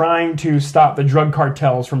are trying to stop the drug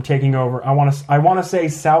cartels from taking over. I want to say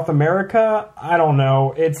South America. I don't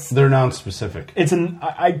know. They're non-specific. It's an.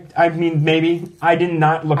 I mean, maybe I did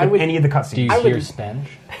not look at any of the Do you cutscenes. hear Spanish?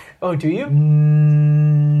 Oh, do you?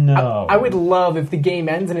 No, I would love if the game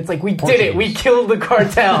ends and it's like, we did it, we killed the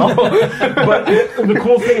cartel. But the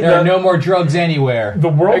cool thing, There are no more drugs anywhere. the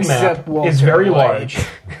world Except map Walter is very White. large.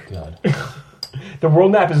 God. The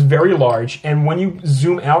world map is very large, and when you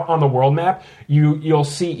zoom out on the world map, you'll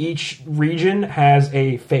see each region has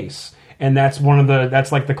a face, and that's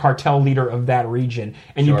like the cartel leader of that region.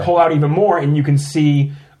 And you Sure. pull out even more, and you can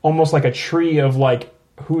see almost like a tree of like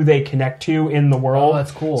who they connect to in the world. Oh,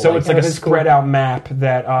 that's cool. So Like- it's like that a is cool. spread out map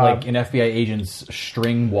that Like an FBI agent's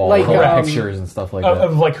string wall Like, of pictures and stuff like that.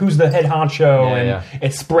 of like who's the head honcho, and yeah.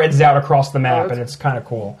 it spreads out across the map, that's- and it's kind of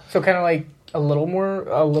cool. So kind of like a little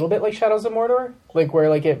bit like Shadows of Mordor, like where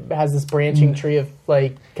like it has this branching tree of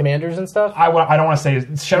like commanders and stuff. I don't want to say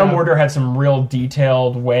Shadow Yeah. Mordor had some real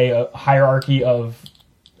detailed hierarchy of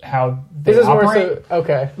how they This is more operate. so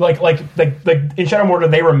okay. like in Shadow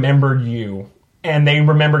Mordor, they remembered you, and they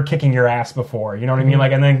remembered kicking your ass before. You know what I mean?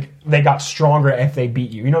 Like, and then they got stronger if they beat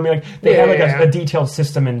you. You know what I mean? Like, they Yeah, had like yeah. a detailed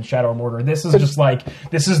system in Shadow Mordor. This is just like,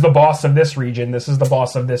 this is the boss of this region. This is the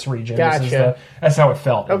boss of this region. This is Gotcha. that's how it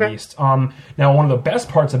felt, Okay. at least. Now, one of the best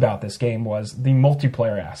parts about this game was the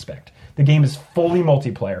multiplayer aspect. The game is fully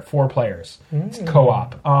multiplayer, 4 players. It's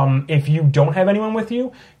co-op. If you don't have anyone with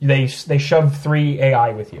you, they shove 3 AI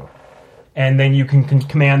with you. And then you can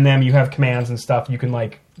command them. You have commands and stuff you can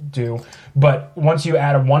like do. But once you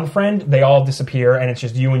add one friend, they all disappear, and it's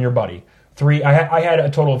just you and your buddy. 3. I had a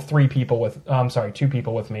total of 3 people with. 2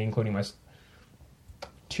 people with me, including my.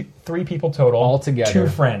 3 people total. All together. 2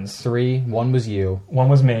 friends. 3. One was you. 1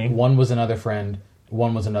 was me. One was another friend.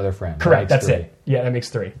 One was another friend. Correct. That makes That's 3. it. Yeah, that makes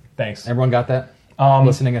 3. Thanks. Everyone got that?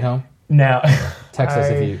 Listening at home? Now, Text us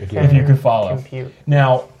if you if you could follow. Compute.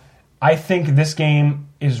 Now, I think this game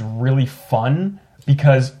is really fun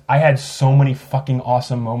because I had so many fucking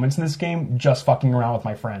awesome moments in this game just fucking around with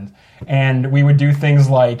my friends. And we would do things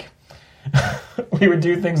like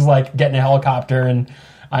get in a helicopter and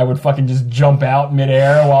I would fucking just jump out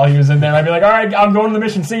midair while he was in there. I'd be like, all right, I'm going to the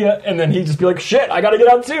mission, see ya. And then he'd just be like, shit, I gotta get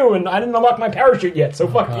out too. And I didn't unlock my parachute yet, so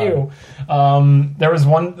fuck you. There was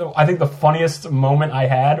one, I think the funniest moment I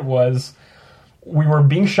had was we were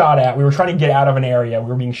being shot at. We were trying to get out of an area. We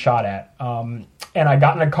were being shot at. And I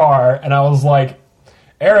got in a car and I was like,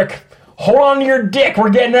 Eric, hold on to your dick. We're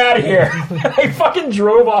getting out of here. I fucking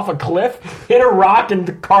drove off a cliff, hit a rock, and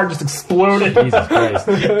the car just exploded. Jesus Christ.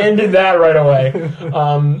 Ended that right away.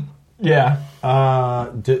 Yeah.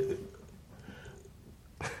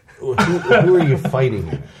 Who are you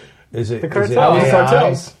fighting? Is it cartel. That was AI?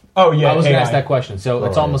 cartels. Oh, yeah. I was going to AI. ask that question. So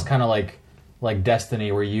it's Oh, almost kind of like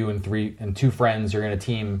Destiny, where you and 2 friends are in a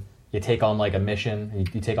team. You take on like a mission.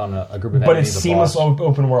 You take on a group of But enemies. it's a seamless boss.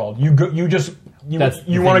 open world. You That's the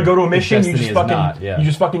you want to thing go to a that mission. You Destiny just is fucking not, yeah. you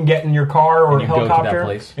just fucking get in your car or And you go to that helicopter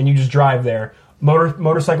place. and you just drive there.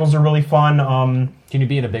 Motorcycles are really fun. Can you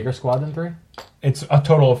be in a bigger squad than 3? It's a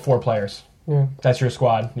total of 4 players. Yeah. That's your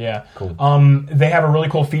squad. Yeah. Cool. They have a really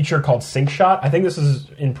cool feature called Sync Shot. I think this is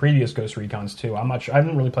in previous Ghost Recons too. I'm not sure. I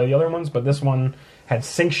didn't really play the other ones, but this one had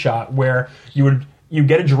Sync Shot where you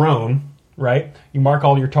get a drone. Right? You mark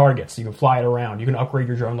all your targets. You can fly it around. You can upgrade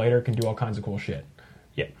your drone later. It can do all kinds of cool shit.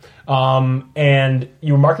 Yeah. And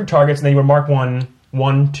you would mark your targets, and then you would mark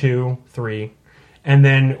 1, 2, 3. And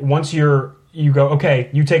then once you go, okay,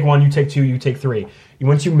 you take 1, you take 2, you take 3.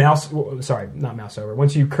 Once you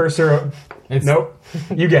once you cursor, nope,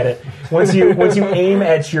 you get it. Once you aim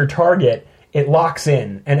at your target, it locks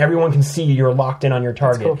in, and everyone can see you're locked in on your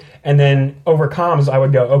target. cool. And then over comms, I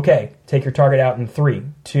would go, okay, take your target out in 3,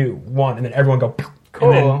 2, 1, and then everyone go,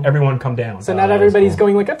 Cool. and then everyone come down. So not everybody's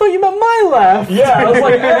going like, I thought you meant my left. Yeah, I was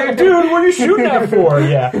like, hey, dude, what are you shooting at for?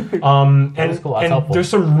 Yeah. And, is cool. That's and helpful. there's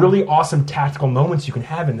some really awesome tactical moments you can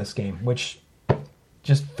have in this game, which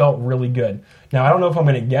just felt really good. Now, I don't know if I'm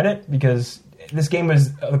going to get it, because this game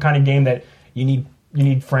is the kind of game that you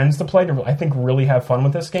need friends to play to, I think, really have fun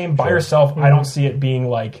with this game. By yourself, I don't see it being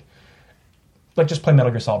like just play Metal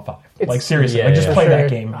Gear Solid 5. Like, seriously, yeah, just yeah. play Sure. that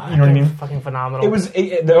game. You know what I mean? Fucking phenomenal. It was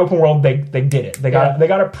the open world. They did it. They got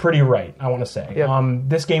it pretty right. I want to say. Yep.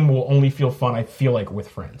 This game will only feel fun, I feel like, with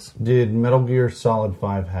friends. Did Metal Gear Solid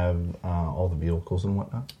 5 have all the vehicles and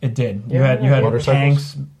whatnot? It did. You Yeah, had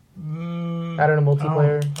Motorcycles? tanks. I don't know,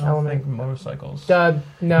 multiplayer I don't element. think motorcycles. No.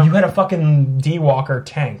 You had a fucking D-Walker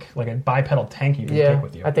tank, like a bipedal tank you could Yeah, take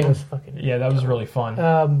with you. I think it was fucking. Yeah, that was really fun.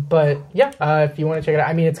 But yeah, if you want to check it out,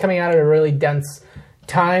 I mean, it's coming out at a really dense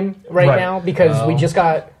time right Right. now because we just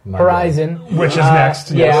got My Horizon, Which is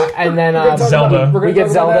next, Yeah, yes. and then Zelda. We get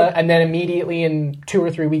talk about Zelda, that. and then immediately in 2 or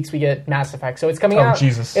 3 weeks we get Mass Effect. So it's coming Oh, out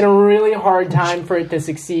Jesus. in a really hard time for it to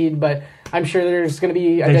succeed. But I'm sure there's going to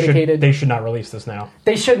be a dedicated. They should not release this now.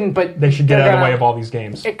 They shouldn't, but They should get they're out of the gonna- way of all these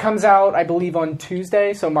games. It comes out, I believe, on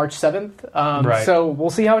Tuesday, so March 7th. Right. So we'll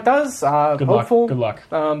see how it does. Good Hopeful. luck. Good luck.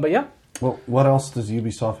 But yeah. Well, what else does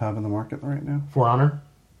Ubisoft have in the market right now? For Honor.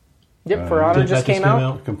 Yep, For Honor Did just that came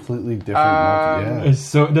out. A completely different market. Yeah.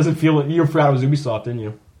 So it doesn't feel. You forgot it was Ubisoft, didn't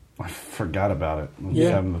you? I forgot about it. I just Yeah.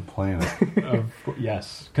 haven't been playing it.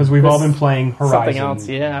 Yes, because we've all been playing Horizon. Something else,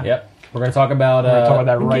 yeah. Yep. We're going to talk about, gonna talk about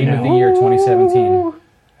that right Game of now. the Year 2017.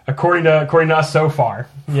 According to us so far.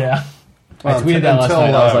 Yeah. I tweeted that last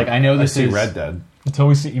night. I was like, I know this see is Red Dead. Until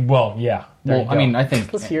we see. Well, yeah. There Well, you I go. mean, I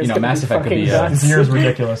think This year's gonna Mass be Effect could fucking be nuts. this year is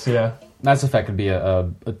ridiculous. Yeah. Mass Effect could be a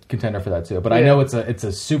contender for that too. But I Yeah. know it's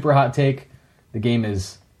a super hot take. The game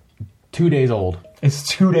is 2 days old, It's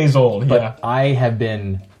 2 days old. but Yeah. I have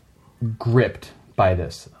been gripped by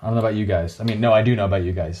this. I don't know about you guys. I mean, no, I do know about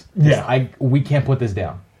you guys. Yeah. We can't put this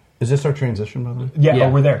down. Is this our transition, by the way? Yeah. Yeah. Oh,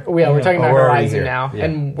 we're there. Yeah, we're talking about we're already Horizon here. now, Yeah.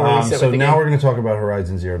 and where we sit So with the now game. we're going to talk about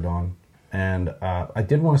Horizon Zero Dawn. And I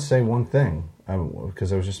did want to say one thing,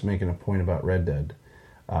 because I was just making a point about Red Dead.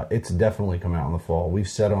 It's definitely come out in the fall. We've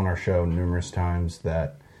said on our show numerous times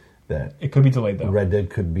that It could be delayed though. Red Dead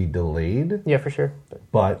could be delayed, Yeah, for sure.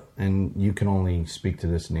 but, and you can only speak to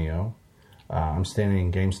this, Neo, I'm standing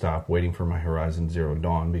in GameStop waiting for my Horizon Zero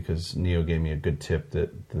Dawn because Neo gave me a good tip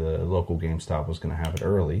that the local GameStop was going to have it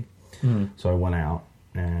early. So I went out,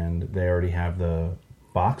 and they already have the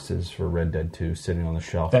boxes for Red Dead 2 sitting on the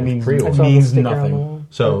shelf. That with means pre-order. it So means stick around nothing. the wall.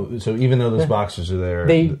 So even though those boxes are there,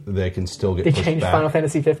 They- they can still get They pushed changed back. Final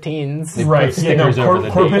Fantasy 15s. Right. put Yeah, no, stickers over the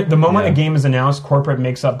corporate. date. The moment Yeah. a game is announced, corporate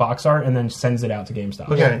makes up box art and then sends it out to GameStop.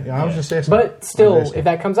 Okay, I was just asking. But still, I was asking. if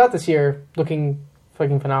that comes out this year, looking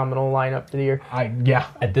fucking phenomenal lineup for the year. Yeah.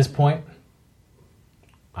 At this point,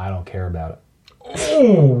 I don't care about it.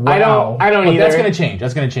 Oh, wow. I don't Look, either. that's going to change.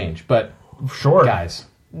 That's going to change. But Sure. guys,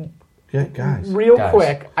 Yeah, guys. Real Guys.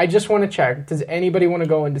 quick, I just want to check. Does anybody want to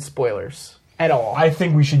go into spoilers at all? I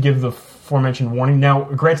think we should give the aforementioned warning. Now,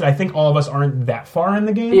 granted, I think all of us aren't that far in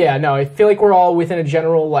the game. Yeah, no, I feel like we're all within a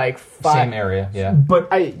general, like, same area. Yeah. But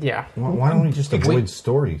Yeah. Why don't we just avoid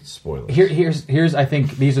story spoilers? Here's. I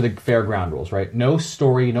think these are the fair ground rules, right? No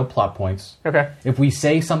story, no plot points. Okay. If we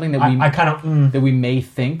say something that we I kind of that we may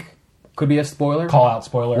think could be a spoiler, call out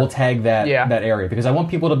spoiler. we'll tag that Yeah. that area because I want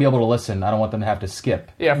people to be able to listen. I don't want them to have to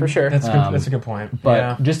skip. Yeah, for sure. That's a good point. But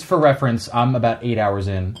yeah. just for reference, I'm about 8 hours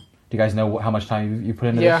in. Do you guys know how much time you put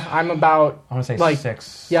into Yeah, this? I'm about, I want to say like,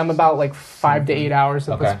 6. yeah, I'm about like 5 to 8 hours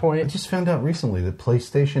at Okay. this I point. just found out recently that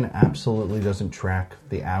PlayStation absolutely doesn't track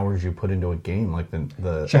the hours you put into a game like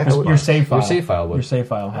the Check Xbox. your save file. Your save file would. Your save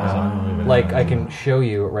file has Like I can show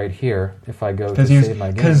you right here if I go to it. save my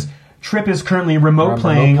game. Because Trip is currently remote remote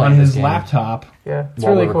playing on playing this his game. laptop. Yeah, it's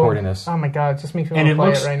While really we're cool. recording this. Oh my god, it just makes me And want it to play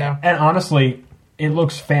looks, it right now. and honestly, it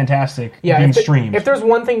looks fantastic Yeah, being if, streamed. if there's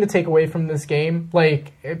one thing to take away from this game,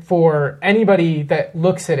 like for anybody that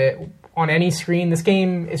looks at it on any screen, this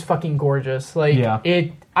game is fucking gorgeous. Like Yeah.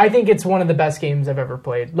 I think it's one of the best games I've ever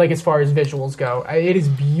played. Like as far as visuals go, it is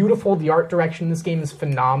beautiful. The art direction in this game is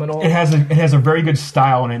phenomenal. It has a very good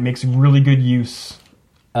style and it makes really good use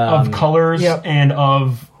of colors Yep. and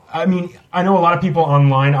of. I mean, I know a lot of people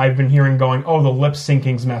online. I've been hearing going, "Oh, the lip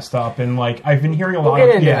syncing's messed up," and like I've been hearing a We'll lot get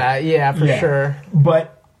of into yeah. that, yeah, for Yeah. sure.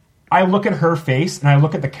 But I look at her face and I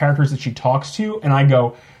look at the characters that she talks to, and I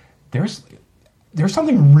go, "There's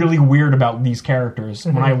something really weird about these characters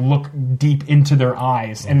when I look deep into their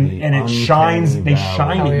eyes, and The it shines. uncanny They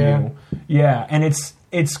shine valley. at Hell you, yeah, and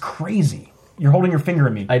it's crazy. You're holding your finger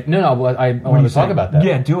at me. I want What to do you talk say? about that.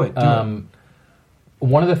 Yeah, do it. Do it.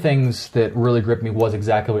 One of the things that really gripped me was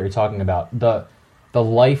exactly what you're talking about. The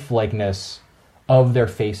lifelikeness of their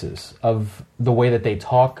faces, of the way that they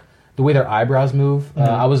talk, the way their eyebrows move.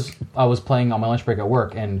 I was playing on my lunch break at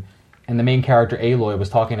work, and the main character Aloy was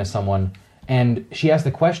talking to someone, and she asked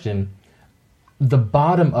the question. The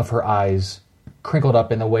bottom of her eyes crinkled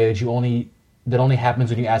up in the way that only happens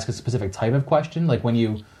when you ask a specific type of question, like when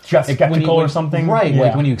you Got like, when skeptical or something? right? Yeah.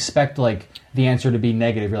 Like when you expect like the answer to be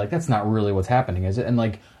negative, you're like, that's not really what's happening, is it? And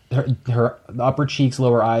like her upper cheeks,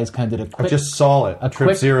 lower eyes, kind of did a I quick just saw it. a Trip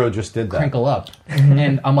quick Zero just did that. crinkle up,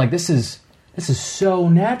 and I'm like, this is so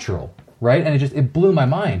natural, right? And it blew my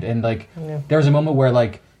mind. And like there was a moment where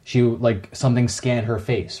like she like something scanned her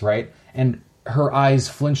face, right, and her eyes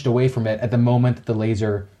flinched away from it at the moment that the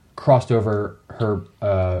laser crossed over her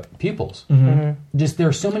pupils. Just there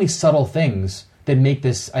are so many subtle things that make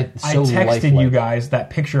this so I texted lifelike. you guys that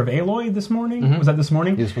picture of Aloy this morning. Was that this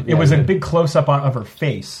morning? Yes, It yeah, was we a did. big close-up of her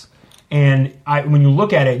face. And when you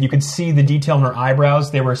look at it, you could see the detail in her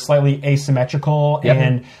eyebrows. They were slightly asymmetrical, Yep.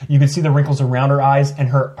 and you could see the wrinkles around her eyes, and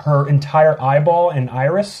her entire eyeball and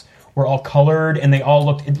iris were all colored, and they all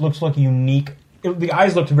looked. It looks like unique. The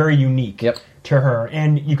eyes looked very unique Yep. to her,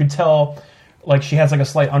 and you could tell, like she has like a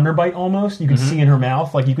slight underbite almost. You could see in her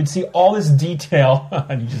mouth, like you could see all this detail.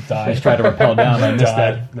 And you just I died. just tried to rappel down. I missed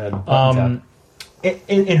Died. that button tap.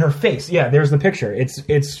 In her face. Yeah, there's the picture. It's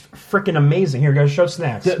freaking amazing. Here, guys, show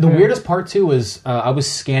snaps. The weirdest part too was I was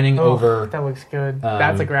scanning over. That looks good.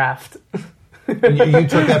 That's a graft. You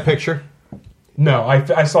took that picture? No,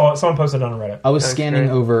 I saw it. Someone posted it on Reddit. I was That's scanning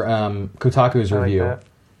great. over Kotaku's I like review,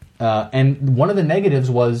 that. and one of the negatives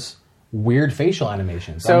was weird facial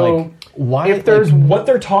animations. So, I'm like, why? if there's What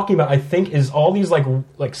they're talking about, I think, is all these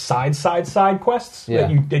like side quests Yeah.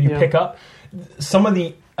 that you Yeah. pick up. Some of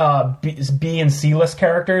the B and C list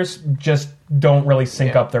characters just don't really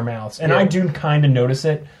sync Yeah. up their mouths, and Yeah. I do kind of notice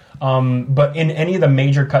it. But in any of the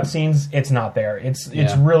major cutscenes, it's not there. It's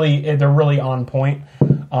Yeah. really they're really on point.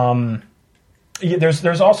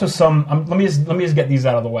 There's also some. Let me just get these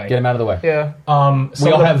out of the way. get him out of the way. yeah. Some We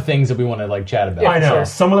of all the- have things that we want to like chat about. I know sure.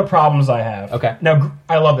 some of the problems I have. Okay. Now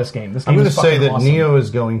I love this game. This game I'm going to is say fucking that awesome. Neo is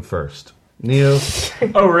going first. Neo,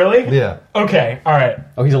 Oh really? yeah. Okay. All right.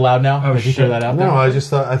 Oh, he's allowed now. Oh, Did you shit. throw that out there? No, I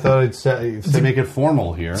thought I'd say to make it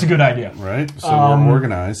formal here, It's a good idea. right? So we're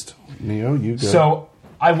organized. Neo, you go. So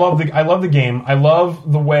I love the game. I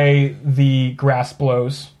love the way the grass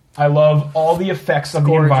blows. I love all the effects of the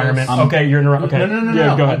gorgeous. environment. Okay, you're interrupting. Okay. No.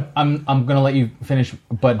 Yeah, go ahead. I'm gonna let you finish,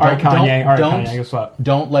 but All right, Kanye. All right, don't, Kanye. Guess what?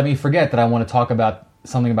 don't let me forget that I want to talk about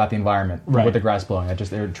something about the environment Right. with the grass blowing.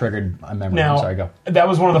 It triggered a memory. Now, I'm sorry, go. that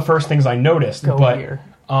was one of the first things I noticed. Go but here.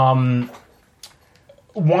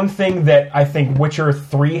 one thing that I think Witcher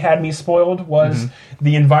 3 had me spoiled was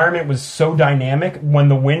the environment was so dynamic. When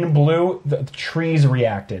the wind blew, the trees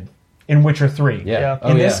reacted in Witcher 3. Yeah. Yeah. Oh,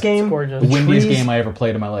 In yeah. this game, gorgeous. The windiest trees- game I ever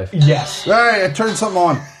played in my life. yes. Hey, I turned something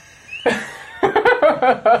on.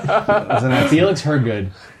 Isn't that Felix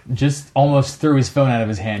Hergood just almost threw his phone out of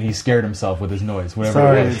his hand. He scared himself with his noise, whatever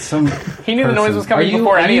sorry? it It's was. some. He knew the noise was coming Are you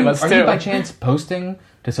before are any you, of us are too. you by chance posting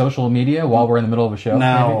to social media while we're in the middle of a show?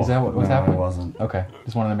 No, Maybe? Is that what's no, happening? I wasn't. Okay,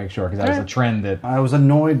 just wanted to make sure because that was a trend that. I was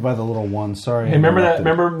annoyed by the little one. Sorry. Hey, remember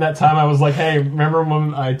that time I was like, hey, remember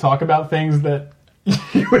when I talk about things that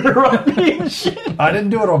you interrupt me and shit? I didn't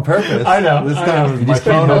do it on purpose. I know, This I time know. it was You my just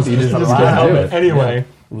couldn't phone help was it. You just just Just couldn't alive. do help it. it. Anyway,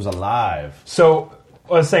 It was alive. so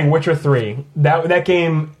I was saying Witcher 3, that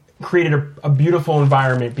game created a beautiful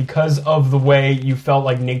environment because of the way you felt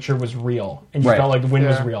like nature was real and you Right. felt like the wind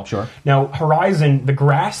was Yeah. real. Sure. Now Horizon, the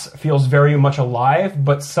grass feels very much alive,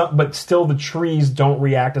 but still the trees don't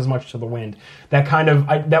react as much to the wind.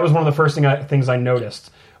 That was one of the first things I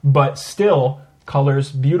noticed. But still,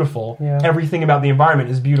 colors beautiful. Yeah. Everything about the environment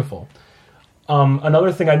is beautiful.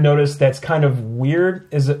 Another thing I noticed that's kind of weird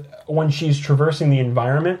is that when she's traversing the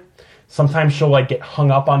environment, sometimes she'll like get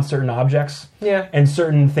hung up on certain objects, Yeah. and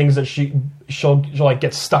certain things that she'll like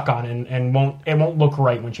get stuck on and won't look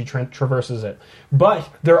right when she traverses it. But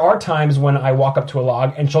there are times when I walk up to a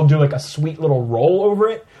log and she'll do like a sweet little roll over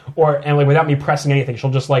it, and like without me pressing anything,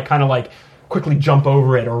 she'll just like kind of like quickly jump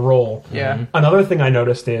over it or roll. Yeah. Another thing I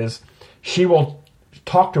noticed is she will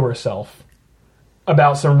talk to herself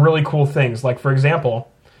about some really cool things. Like, for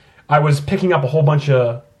example, I was picking up a whole bunch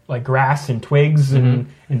of like grass and twigs and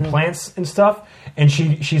plants and stuff, and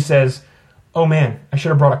she says, "Oh man, I should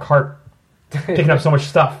have brought a cart." Picking up so much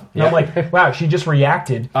stuff. And I'm like, wow, she just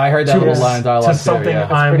reacted. I heard that to little line of dialogue to too, something yeah.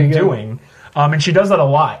 That's I'm pretty good. doing. And she does that a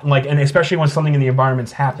lot, and especially when something in the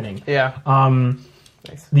environment's happening. Yeah.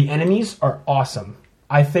 The enemies are awesome.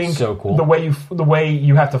 I think So cool. the way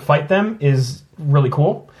you have to fight them is really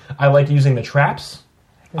cool. I like using the traps.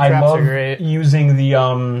 I traps love are great. using the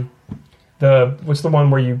what's the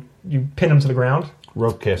one where you pin them to the ground?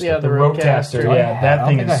 Ropecaster. Yeah, The the ropecaster. ropecaster. Yeah, that I don't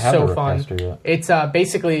thing think I is have so the fun. Ropecaster yet. It's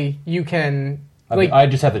basically you can like I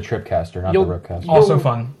just have the Tripcaster, not the you'll- Ropecaster. also you'll-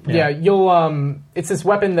 fun. Yeah, you'll it's this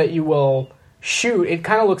weapon that you will shoot. It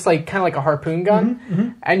kind of looks like a harpoon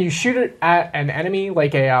gun, and you shoot it at an enemy,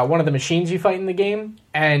 like a one of the machines you fight in the game,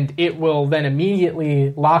 and it will then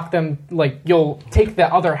immediately lock them. Like you'll take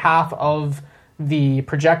the other half of the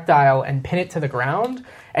projectile and pin it to the ground,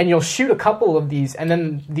 and you'll shoot a couple of these, and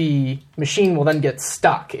then the machine will then get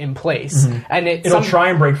stuck in place, and It'll try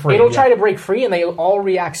and break free. It'll try to break free, and they all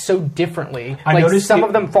react so differently. I like noticed some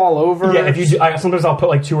of them fall over. Yeah, if you do, sometimes I'll put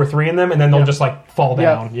like 2 or 3 in them, and then they'll just like fall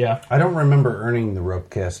down. Yeah. I don't remember earning the rope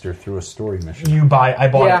caster through a story mission. I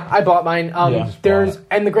bought Yeah, it. I bought mine. Yeah.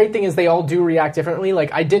 And the great thing is they all do react differently.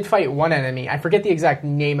 Like I did fight one enemy, I forget the exact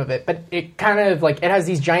name of it, but it kind of like it has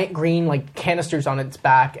these giant green like canisters on its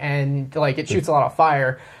back, and like it shoots a lot of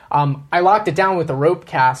fire. I locked it down with a rope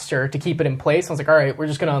caster to keep it in place. I was like, all right, we're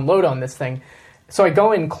just going to unload on this thing. So I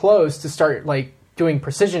go in close to start like doing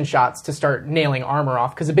precision shots to start nailing armor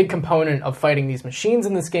off, because a big component of fighting these machines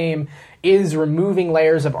in this game is removing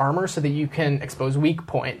layers of armor so that you can expose weak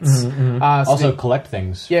points. Also, collect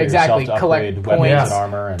things. Yeah, for exactly. yourself to Collect upgrade weapons points, and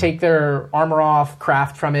armor. And take their armor off,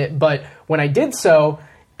 craft from it. But when I did so,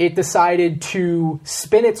 it decided to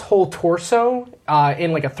spin its whole torso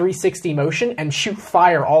in like a 360 motion and shoot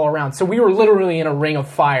fire all around. So we were literally in a ring of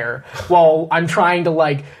fire while I'm trying to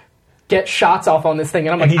like get shots off on this thing,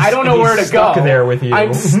 and I'm like, I don't know where to go. Stuck there with you.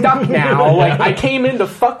 I'm stuck now. Like I came in to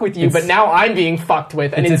fuck with you, but now I'm being fucked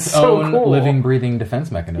with, and it's its so own cool. living, breathing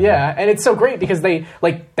defense mechanism. Yeah, and it's so great because they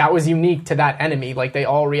like that was unique to that enemy. Like they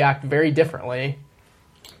all react very differently.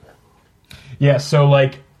 Yeah, so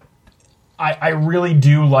like, I really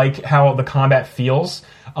do like how the combat feels.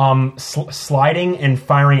 Sliding and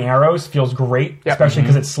firing arrows feels great, Yep. especially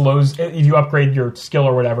because it slows. If you upgrade your skill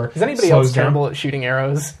or whatever, Is anybody slows else down. terrible at shooting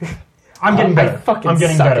arrows? I'm getting better. fucking I'm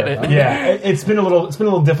getting suck better. at it. Yeah, it's been a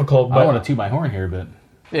little difficult, I don't but want to toot my horn here, but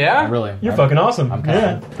Yeah, you're fucking awesome. I'm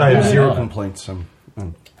Yeah. kind I have Yeah. zero complaints.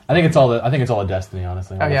 I think it's all a Destiny,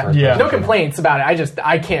 honestly. Oh yeah. Yeah. No complaints about it.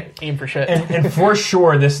 I can't aim for shit. And for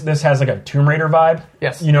sure, this has like a Tomb Raider vibe.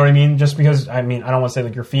 Yes. You know what I mean? Just because, I don't want to say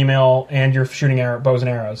like you're female and you're shooting bows and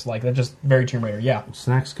arrows. Like, that's just very Tomb Raider. Yeah.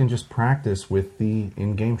 Snacks can just practice with the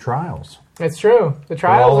in-game trials. It's true. The They're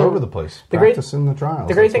trials all are over the place. the great- Practice in the trials.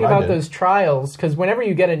 The great That's thing what I about did. those trials, because whenever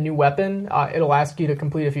you get a new weapon, it'll ask you to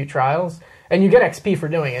complete a few trials, and you get XP for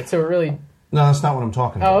doing it. So it really, No, that's not what I'm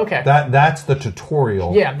talking about. Oh, okay. That's the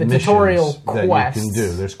tutorial. Yeah, the missions tutorial that quests. you can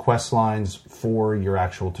do. There's quest lines for your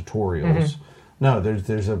actual tutorials. Mm-hmm. No,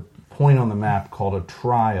 there's a point on the map called a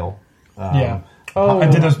trial. Yeah. Oh. I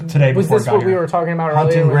did those today was before this I got what we here. were talking about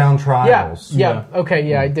Hunting earlier? ground Yeah, trials. yeah. Okay,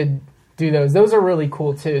 yeah, I did do those. Those are really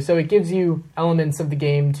cool too. So it gives you elements of the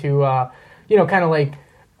game to, kind of like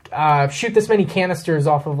shoot this many canisters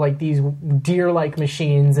off of like these deer-like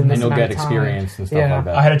machines, and And this you'll amount get of time. experience and stuff Yeah. like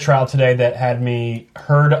that. I had a trial today that had me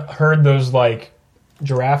herd those like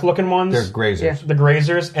giraffe-looking ones. They're grazers. Yeah. The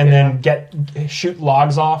grazers, and then shoot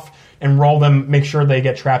logs off and roll them. Make sure they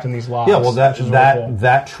get trapped in these logs. Yeah, well, which is really cool.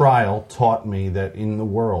 that trial taught me that in the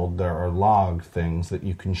world there are log things that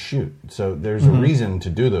you can shoot. So there's a reason to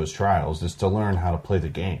do those trials, is to learn how to play the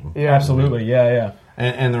game. Yeah, Absolutely, yeah.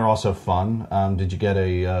 And they're also fun. Did you get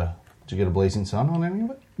a Blazing Sun on any of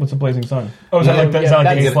it? What's a Blazing Sun? Oh, is that like the, Yeah, is that like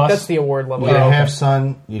that's, the A+? that's the award level. You get Oh, a okay. half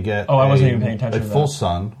sun, you get Oh, I wasn't even paying attention a to full that.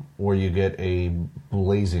 sun, or you get a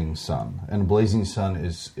blazing sun. And a blazing sun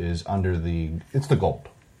is under it's the gold.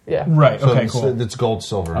 Yeah. Right. So Okay. Cool. it's gold,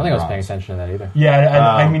 silver, I don't think I was and paying bronze. attention to that either.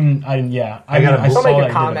 Yeah. I mean, I didn't. Yeah. I got a- saw Don't make a that you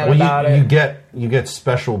did comment it. about Well, it. you get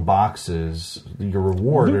special boxes. Your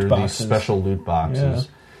reward Loot are these boxes. special loot boxes.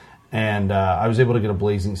 And I was able to get a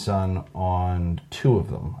Blazing Sun on 2 of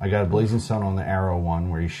them. I got a Blazing Sun on the arrow one,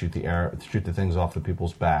 where you shoot the things off the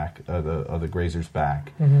people's back, the grazer's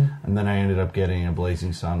back. And then I ended up getting a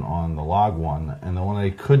Blazing Sun on the log one. And the one I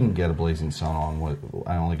couldn't get a Blazing Sun on,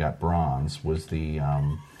 I only got bronze, was the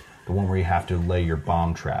one where you have to lay your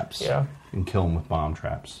bomb traps and kill them with bomb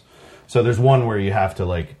traps. So there's one where you have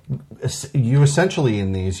to you essentially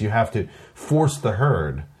in these you have to force the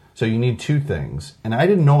herd. So you need 2 things, and I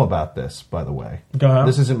didn't know about this, by the way. Go ahead.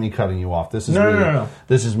 This isn't me cutting you off. This is No, me. no.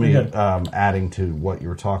 This is me You're good. adding to what you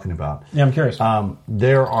were talking about. Yeah, I'm curious.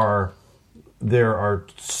 There are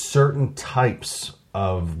certain types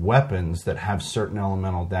of weapons that have certain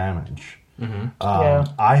elemental damage. Yeah.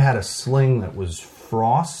 I had a sling that was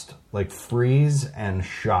frost, like freeze and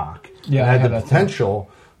shock. Yeah, it I had have the that too. potential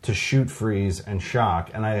to shoot freeze and shock,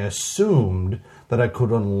 and I assumed that I could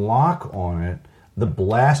unlock on it the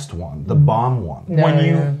blast one, the bomb one.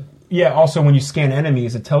 Also when you scan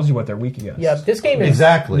enemies, it tells you what they're weak against. Yeah, this game is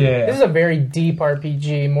Exactly. Yeah. This is a very deep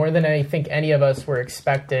RPG, more than I think any of us were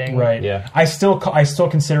expecting. Right. Yeah. I still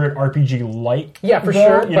consider it RPG light. Yeah, for though,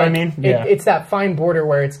 sure. You know what I but mean? Yeah. It's that fine border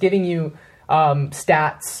where it's giving you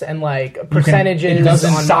stats and like percentages it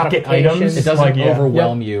doesn't on socket modifications. items. It doesn't Like, yeah.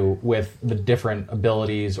 overwhelm you with the different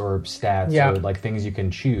abilities or stats Yeah. or like things you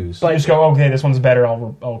can choose. But- You just go, okay, this one's better.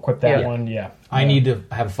 I'll equip that Yeah. one. Yeah. I need to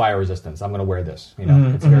have fire resistance. I'm going to wear this. You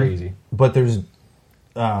know, it's very easy. But there's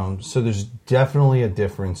definitely a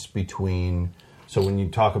difference between. So when you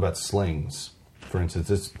talk about slings, for instance,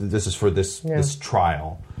 this is for this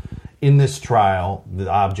trial. In this trial, the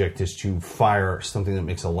object is to fire something that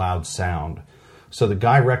makes a loud sound. So the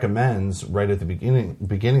guy recommends right at the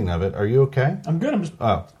beginning of it. Are you okay? I'm good. I'm just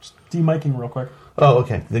Oh. demiking real quick. Oh,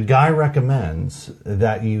 okay. The guy recommends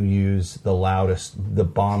that you use the loudest, the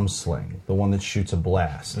bomb sling, the one that shoots a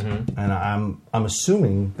blast. And I'm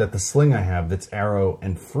assuming that the sling I have, that's arrow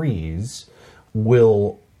and freeze,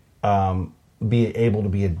 will be able to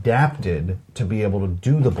be adapted to be able to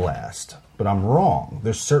do the blast. But I'm wrong.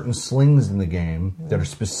 There's certain slings in the game that are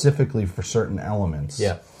specifically for certain elements.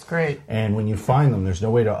 Yeah. It's great. And when you find them, there's no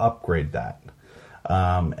way to upgrade that.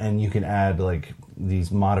 And you can add like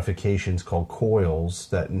these modifications called coils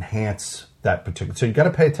that enhance that particular. So you got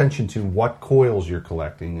to pay attention to what coils you're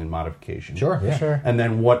collecting in modification. Sure, yeah. Sure. And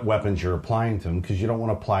then what weapons you're applying to them, because you don't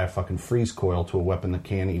want to apply a fucking freeze coil to a weapon that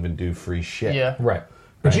can't even do freeze shit. Yeah. Right.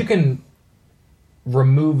 But you can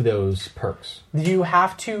remove those perks. You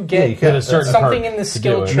have to Yeah, get you can. a certain something perk in the to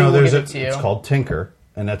skill do it. tree. No, will there's give it to you. it's called Tinker,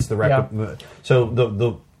 and that's the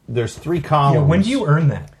So there's three columns. Yeah, when do you earn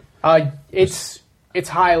that? It's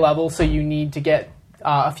high level, so you need to get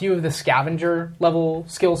a few of the scavenger level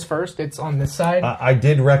skills first. It's on this side. I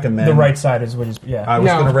did recommend The right side is what he's. Yeah. I was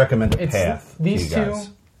No, going to recommend a it's path. to these you two, guys.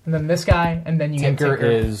 and then this guy, and then you Tinker get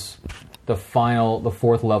Tinker. is the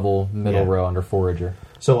fourth level middle Yeah. row under Forager.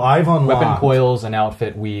 So I've unlocked Weapon coils and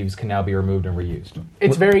outfit weaves can now be removed and reused.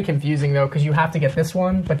 It's very confusing though, because you have to get this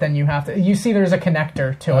one, but then you have to. You see, there's a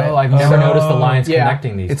connector to it. Oh, I've never noticed the lines yeah.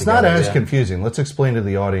 connecting these. It's together. not as Yeah. confusing. Let's explain to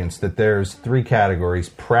the audience that there's three categories: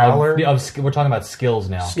 Prowler, We're talking about skills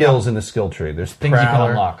now. skills in the skill tree. There's Things you can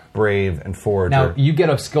Prowler, unlock. Brave, and Forager. Now you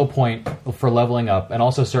get a skill point for leveling up, and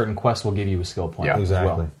also certain quests will give you a skill point. Yeah. as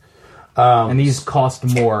exactly. well. And these cost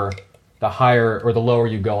more the higher or the lower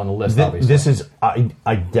you go on the list. Obviously, This is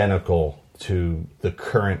identical to the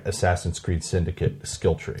current Assassin's Creed Syndicate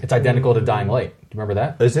skill tree. it's identical to Dying Light. Do you remember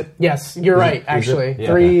that? Is it? Yes, you're Is it- right. is it? Actually, Yeah.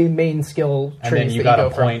 three main skill trees And then you that got you a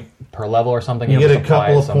go from. point per level or something. You have get to a apply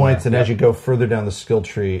couple it of somewhere. points, and as Yeah. you go further down the skill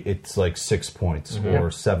tree, it's like 6 points or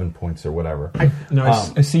 7 points or whatever. No,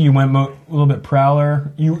 I see you went a little bit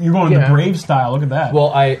Prowler. You're going Yeah. the Brave style. Look at that.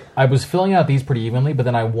 Well, I was filling out these pretty evenly, but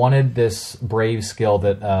then I wanted this Brave skill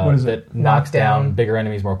that What is it? that knocks down Knockdown. bigger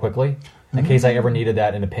enemies more quickly. In case I ever needed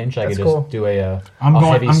that in a pinch, I That's could just cool. do a I'm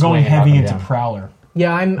heavy going swing and knock heavy them into down. Prowler.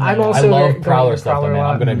 Yeah, I'm I also love going Prowler with stuff, though, Prowler a man.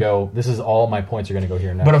 lot. I'm gonna go. This is all my points are gonna go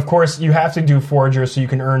here now. But of course, you have to do Forager so you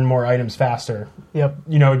can earn more items faster. Yep.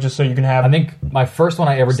 You know, just so you can have. I think my first one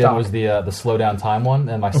I ever Stock. did was the slow down time one,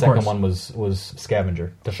 and my second course. one was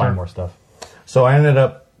Scavenger to Sure. find more stuff. So I ended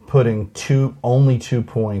up putting only 2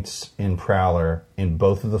 points in Prowler in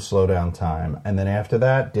both of the slowdown time, and then after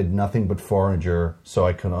that did nothing but Forager so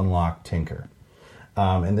I could unlock Tinker.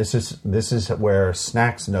 And this is where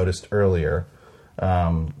Snacks noticed earlier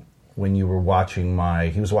when you were watching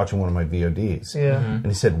he was watching one of my VODs. Yeah. And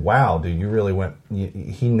he said, "Wow, dude, you really went."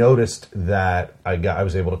 He noticed that I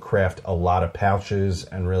was able to craft a lot of pouches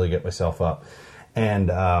and really get myself up.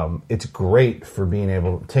 And it's great for being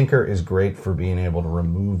able. Tinker is great for being able to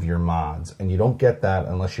remove your mods, and you don't get that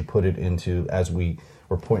unless you put it into, as we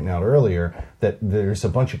were pointing out earlier, that there's a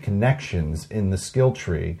bunch of connections in the skill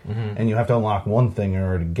tree, and you have to unlock one thing in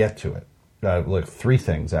order to get to it. Like 3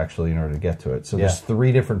 things actually in order to get to it. So there's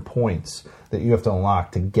 3 different points that you have to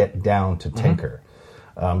unlock to get down to Tinker.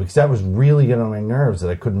 Because that was really getting on my nerves that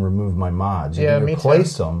I couldn't remove my mods. You Yeah, can me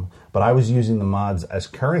replace them, but I was using the mods as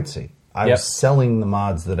currency. I was selling the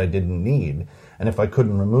mods that I didn't need, and if I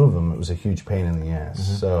couldn't remove them, it was a huge pain in the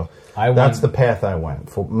ass. So that's the path I went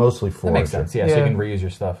for, mostly for. That makes sense. Yeah, so you Yeah. can reuse your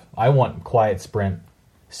stuff. I want Quiet Sprint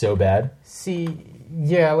so bad. See,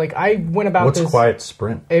 yeah, like I went about What's this. Quiet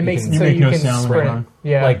Sprint? It makes can- it so you make you no can sound when sprint. you're on.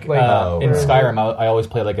 Yeah, Like in right. Skyrim, I always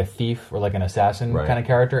play like a thief or like an assassin Right. kind of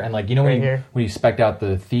character, and like you know when Right you here. when you spec'd out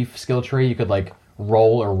the thief skill tree, you could like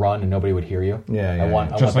roll or run and nobody would hear you. Yeah, I yeah,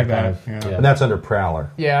 want yeah. I Just want like kind that, of- yeah. And that's under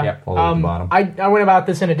Prowler. Yeah. Yep. All the way at the bottom. I went about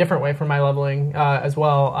this in a different way for my leveling as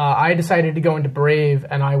well. I decided to go into Brave,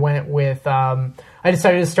 and I went with. I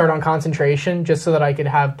decided to start on concentration just so that I could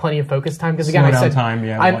have plenty of focus time. Because again, Slow I down said time,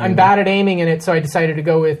 yeah, I'm, while I'm you- bad at aiming in it, so I decided to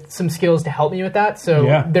go with some skills to help me with that. So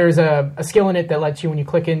Yeah. there's a skill in it that lets you, when you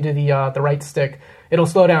click into the right stick, it'll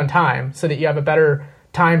slow down time so that you have a better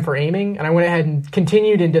time for aiming. And I went ahead and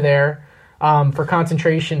continued into there. for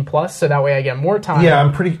concentration plus, so that way I get more time.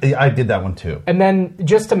 Yeah, I did that one too. And then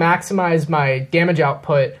just to maximize my damage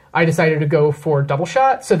output, I decided to go for double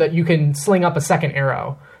shot so that you can sling up a second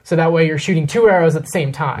arrow. So that way you're shooting 2 arrows at the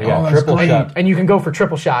same time. Yeah, triple shot. And you can go for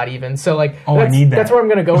triple shot even. So like, I need that. that's where I'm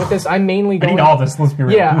going to go with this. I'm mainly I going... need all this, let's be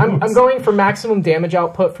real. Yeah, I'm going for maximum damage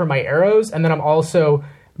output for my arrows, and then I'm also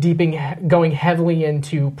going heavily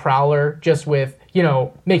into Prowler just with,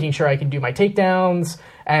 making sure I can do my takedowns,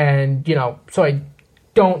 and, so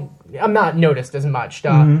I'm not noticed as much,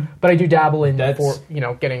 but I do dabble in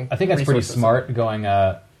getting I think that's pretty resources. smart, going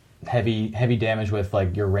heavy damage with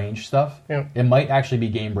like your range stuff. Yeah. It might actually be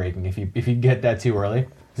game breaking if you get that too early.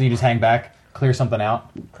 So you just hang back, clear something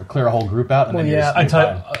out, or clear a whole group out, and then you're I you're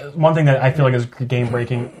tell fine. you, one thing that I feel like is game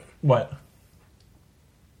breaking.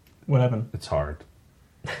 What happened? It's hard.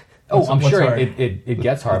 Oh, I'm what's sure hard? it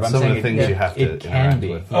gets hard. It's but I'm some of saying the things it, you have to it can interact be.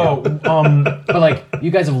 with. Oh, But like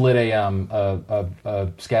you guys have lit a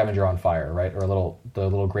scavenger on fire, right? Or the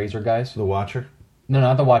little grazer guys. The Watcher? No,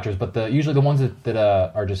 not the watchers, but usually the ones that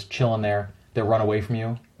are just chilling there. They run away from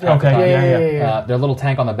you. okay, Yeah. Their little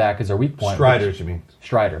tank on the back is their weak point. Striders, you mean?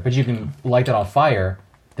 Strider. But you can light that on fire,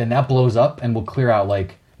 then that blows up and will clear out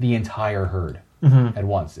like the entire herd at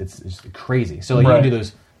once. It's crazy. So like, you Right. can do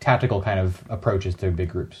those tactical kind of approaches to big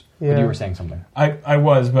groups. But Yeah. you were saying something. I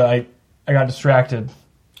was, but I got distracted.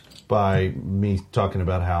 By me talking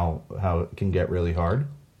about how it can get really hard.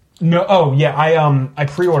 No, I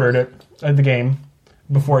pre-ordered it at the game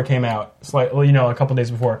before it came out. It's like, a couple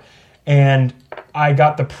days before, and I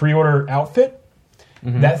got the pre-order outfit.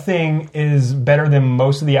 That thing is better than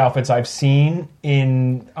most of the outfits I've seen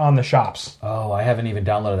on the shops. Oh, I haven't even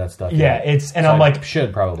downloaded that stuff Yeah, yet. and So I'm I like,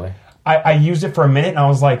 should probably. I used it for a minute, and I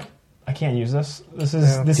was like, I can't use this. This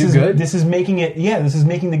is Too good? This is making it. Yeah, this is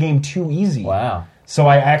making the game too easy. Wow. So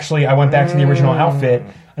I went back to the original outfit,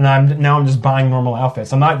 and I'm just buying normal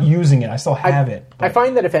outfits. I'm not using it. I still have it. I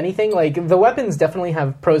find that if anything, like the weapons definitely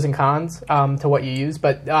have pros and cons to what you use,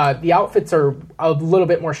 but the outfits are a little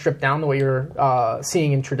bit more stripped down the way you're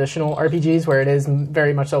seeing in traditional RPGs, where it is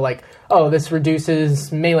very much so like, oh, this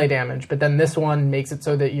reduces melee damage, but then this one makes it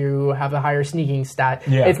so that you have a higher sneaking stat.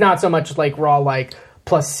 Yeah. It's not so much like raw like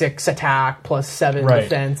 +6 attack, +7 Right.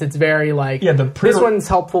 defense. It's very like, Yeah, this one's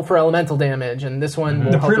helpful for elemental damage, and this one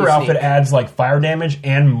will The help pre-order you outfit sneak. adds like fire damage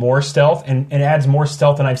and more stealth, and it adds more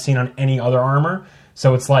stealth than I've seen on any other armor.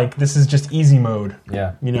 So it's like this is just easy mode.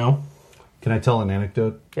 Yeah. Can I tell an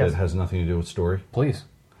anecdote Yes. that has nothing to do with story? Please.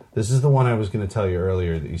 This is the one I was going to tell you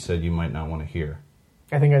earlier that you said you might not want to hear.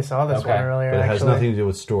 I think I saw this Okay. one earlier, But it has actually. nothing to do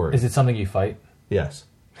with story. Is it something you fight? Yes.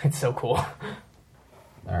 It's so cool.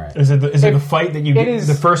 All right. Is it the fight that you It get? is-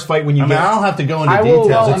 The first fight when you I mean, get? I don't have to go into I will- details.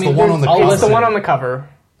 well, I It's mean, the one on the I'll cover. It's the listen. one on the cover.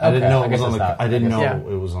 I didn't Okay, know I it guess was on it's the. not. I didn't know Yeah.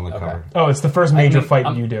 it was on the Okay. cover. Oh, it's the first major mean, fight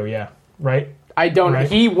that you do. Yeah, right. I don't. Right.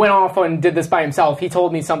 He went off and did this by himself. He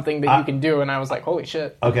told me something that you can do, and I was like, "Holy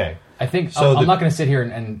shit!" Okay. I think So I'm the- not going to sit here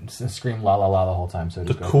and scream la la la the whole time. So The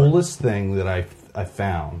just go for it. coolest thing that I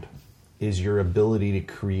found is your ability to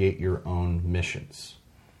create your own missions.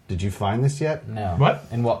 Did you find this yet? No. What?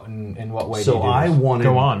 In what way? do So you do I this? wanted.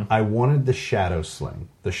 Go on. I wanted the Shadow Sling.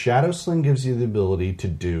 The Shadow Sling gives you the ability to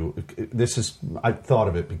do. This is. I thought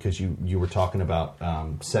of it because you were talking about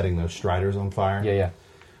setting those Striders on fire. Yeah.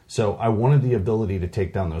 So I wanted the ability to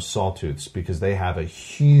take down those Sawtooths because they have a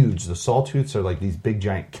huge. The Sawtooths are like these big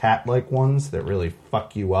giant cat-like ones that really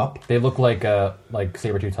fuck you up. They look like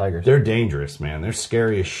saber-tooth tigers. They're dangerous, man. They're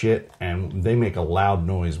scary as shit, and they make a loud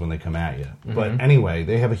noise when they come at you. But anyway,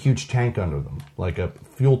 they have a huge tank under them, like a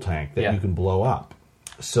fuel tank that Yeah. you can blow up.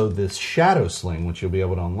 So this Shadow Sling, which you'll be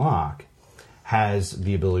able to unlock, has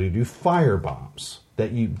the ability to do fire bombs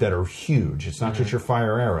that are huge. It's not just your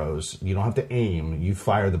fire arrows. You don't have to aim. You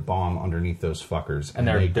fire the bomb underneath those fuckers, And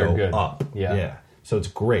they they're go good. up. Yeah. So it's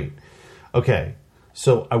great. Okay,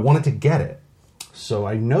 so I wanted to get it. So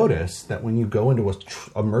I noticed that when you go into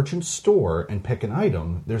a merchant store and pick an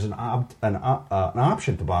item, there's an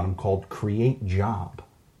option at the bottom called Create Job.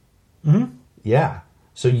 Mm-hmm. Yeah.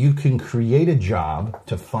 So you can create a job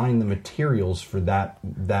to find the materials for that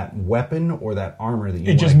weapon or that armor that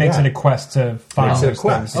you It just wanna makes get. it a quest to find Makes it a those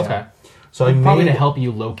quest. things. Okay. So I Probably made to help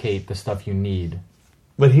you locate the stuff you need.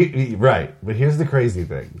 But here's the crazy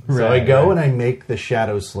thing. So I Right, go right. and I make the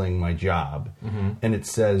Shadow Sling my job, and it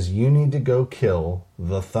says you need to go kill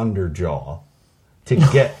the Thunderjaw to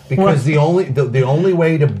get because the only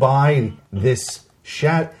way to buy this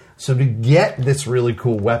so to get this really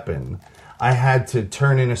cool weapon, I had to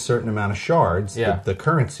turn in a certain amount of shards, Yeah. the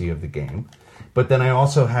currency of the game. But then I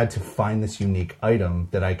also had to find this unique item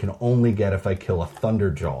that I can only get if I kill a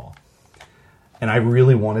Thunderjaw. And I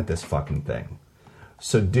really wanted this fucking thing.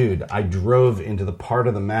 So, dude, I drove into the part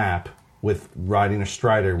of the map with riding a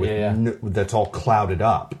Strider with that's all clouded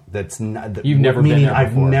up. That's not, You've never been there I've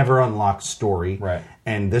before. never unlocked story. Right.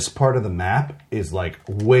 And this part of the map is like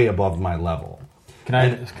way above my level. Can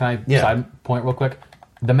I yeah. side point real quick?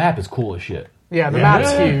 The map is cool as shit. Yeah, the Yeah.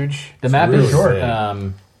 map's Yeah. huge. The map really is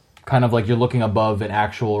sick. kind of like you're looking above an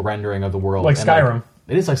actual rendering of the world. Like And, Skyrim.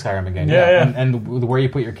 it is like Skyrim again. Yeah. And where you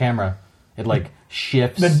put your camera, it like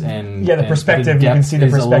shifts and the and perspective, you depth can see the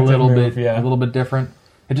is perspective a little move, bit yeah. a little bit different.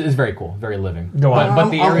 It is very cool, very living. Go on. But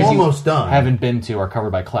the I'm areas almost you done. haven't been to are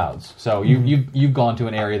covered by clouds. So you've gone to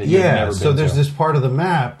an area that you've never been so there's to. this part of the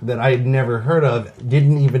map that I had never heard of,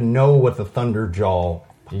 didn't even know what the Thunderjaw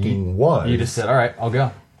fucking was. You just said, "All right, I'll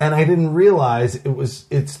go." And I didn't realize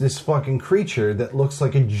it's this fucking creature that looks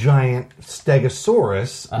like a giant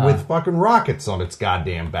stegosaurus with fucking rockets on its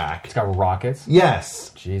goddamn back. It's got rockets. Yes.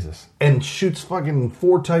 Jesus. And shoots fucking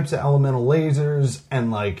 4 types of elemental lasers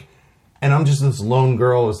and I'm just this lone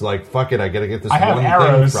girl who's like, fuck it, I gotta get this I have one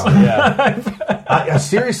arrows. thing from it. Yeah. I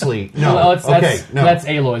seriously, no. Well, that's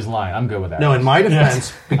Aloy's line. I'm good with arrows. no, in my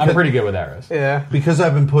defense, I'm pretty good with arrows. Yeah. because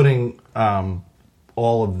I've been putting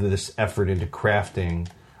all of this effort into crafting,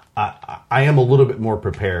 I am a little bit more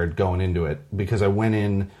prepared going into it because I went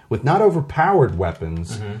in with not overpowered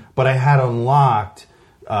weapons, but I had unlocked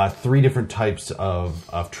 3 different types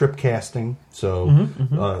of trip casting. So,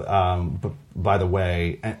 by the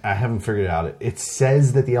way, I haven't figured it out. It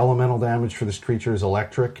says that the elemental damage for this creature is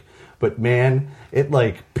electric. But man, it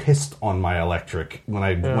like pissed on my electric when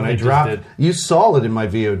I it just dropped. did. You saw it in my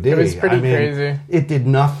VOD. It was pretty crazy. It did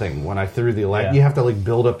nothing when I threw the electric. Yeah. You have to like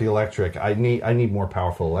build up the electric. I need more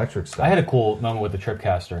powerful electric stuff. I had a cool moment with the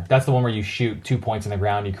Tripcaster. That's the one where you shoot 2 points in the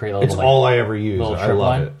ground. You create a It's little. all I ever use. little I trip love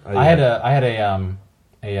line. it. I had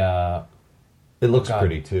a It looks God,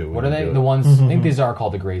 pretty too. when What are you they? do it. The ones I think these are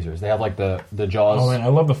called the grazers. They have like the jaws. Oh man, I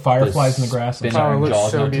love the fireflies in the grass. spinning Oh, it looks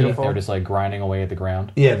jaws so in their teeth. beautiful. They're just like grinding away at the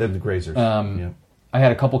ground. Yeah, they're the grazers. Yeah. I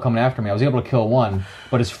had a couple coming after me. I was able to kill one,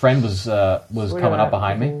 but his friend was coming at up that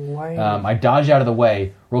behind me. light. I dodged out of the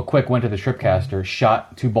way real quick, went to the Tripcaster,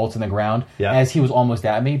 shot 2 bolts in the ground Yeah. as he was almost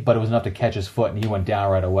at me, but it was enough to catch his foot, and he went down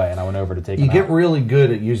right away. And I went over to take You him get out. really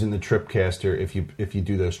good at using the Tripcaster if you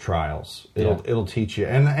do those trials. It'll teach you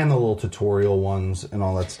and the little tutorial ones and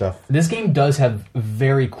all that stuff. This game does have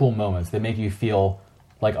very cool moments that make you feel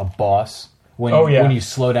like a boss when Oh, yeah. when you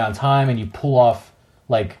slow down time and you pull off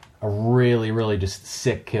like a really, really just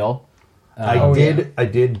sick kill. I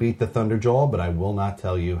did beat the Thunderjaw, but I will not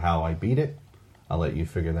tell you how I beat it. I'll let you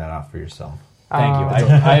figure that out for yourself. Thank you.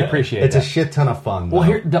 I appreciate It's that. a shit ton of fun. Well, though,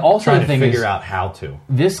 here also trying the to thing figure is out how to.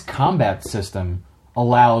 this combat system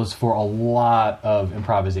allows for a lot of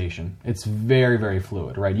improvisation. It's very, very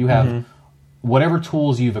fluid, right? You have whatever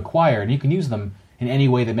tools you've acquired, and you can use them in any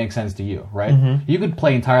way that makes sense to you, right? You could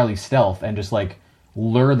play entirely stealth and just like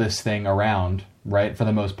lure this thing around, right? For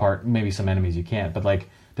the most part, maybe some enemies you can't, but like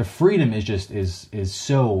the freedom is just is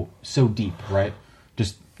so deep, right?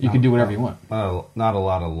 Just you can do whatever you want. Not a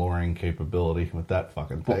lot of luring capability with that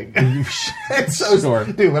fucking thing. It's It's so Sure.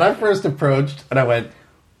 dude. When I first approached and I went,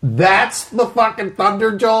 "That's the fucking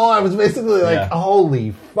Thunderjaw," I was basically like, Yeah.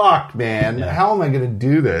 "Holy fuck, man! Yeah. How am I going to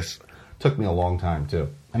do this?" Took me a long time too.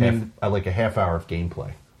 I mean- like a half hour of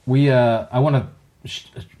gameplay. I want to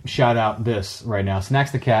shout out this right now.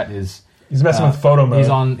 Snacks the Cat is He's messing with photo mode.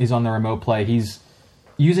 He's on the remote play. He's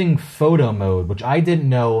using photo mode, which I didn't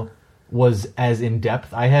know was as in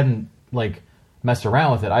depth. I hadn't like messed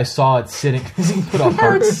around with it. I saw it sitting. He put off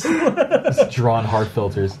hearts, just drawn heart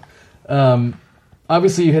filters.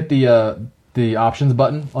 Obviously, you hit the options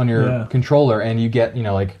button on your controller, and you get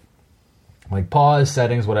like pause,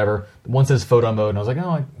 settings, whatever. One says photo mode, and I was like, oh,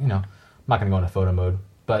 I'm not gonna go into photo mode.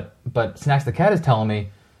 But Snacks the Cat is telling me,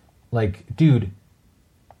 like, dude,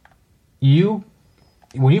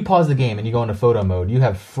 when you pause the game and you go into photo mode, you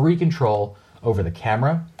have free control over the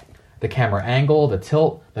camera angle, the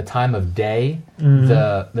tilt, the time of day,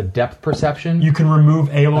 the depth perception. You can remove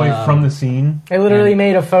Aloy from the scene. I literally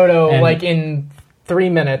made a photo and- like in 3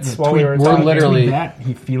 minutes while we were we're talking. literally- Tweet that,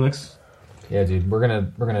 Felix. Yeah, dude, we're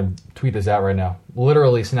gonna tweet this out right now.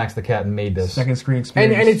 Literally, Snacks the Cat made this. Second screen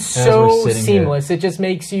experience. And it's As so we're sitting seamless. It just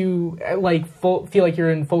makes you like feel like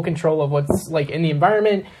you're in full control of what's like in the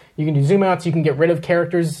environment. You can do zoom outs. You can get rid of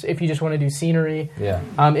characters if you just want to do scenery. Yeah.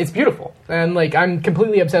 It's beautiful, and like I'm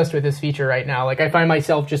completely obsessed with this feature right now. Like I find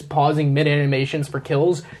myself just pausing mid animations for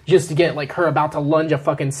kills just to get like her about to lunge a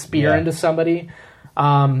fucking spear Yeah. into somebody.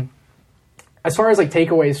 As far as like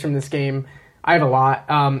takeaways from this game, I have a lot.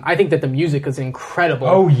 I think that the music is incredible.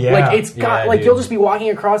 Oh, yeah. like it's got Yeah, like dude. you'll just be walking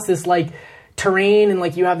across this like terrain and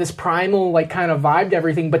like you have this primal like kind of vibe to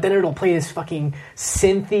everything, but then it'll play this fucking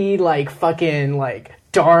synthy like fucking like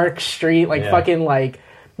dark street like fucking like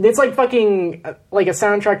it's like fucking like a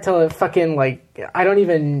soundtrack to fucking like I don't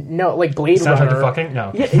even know like Blade Soundtrack Runner. to fucking?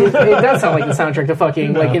 No. Yeah, it does sound like the soundtrack to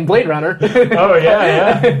fucking like in Blade Runner. Oh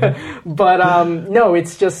yeah. But no,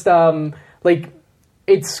 it's just like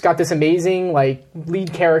it's got this amazing like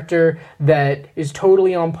lead character that is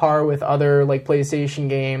totally on par with other like PlayStation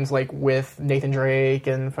games, like with Nathan Drake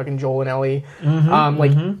and fucking Joel and Ellie.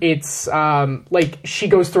 It's like she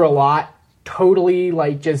goes through a lot, totally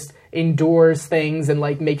like just endures things and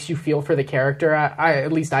like makes you feel for the character. I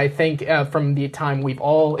at least I think from the time we've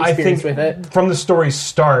all experienced with it, from the story's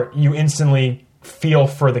start, you instantly feel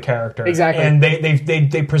for the character. Exactly. And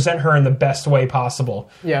they present her in the best way possible.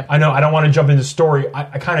 Yeah. I know I don't want to jump into story.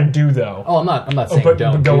 I kind of do though. Oh, I'm not saying but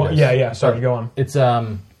don't go do on. this. Yeah, sorry, go on. It's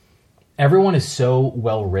everyone is so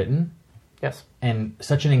well written yes, and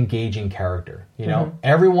such an engaging character. You know,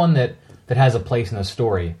 everyone that has a place in the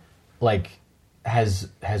story, like has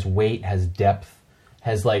weight, has depth,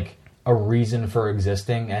 has like a reason for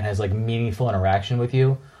existing, and has like meaningful interaction with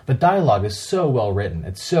you. The dialogue is so well written.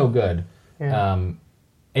 It's so good. Yeah.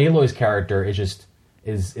 Aloy's character is just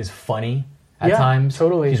is funny at times.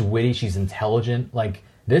 Totally. She's witty. She's intelligent. Like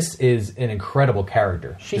this is an incredible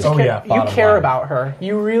character. she's Oh, yeah. you Bottom care line. about her.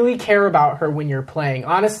 You really care about her when you're playing.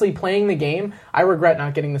 Honestly, playing the game, I regret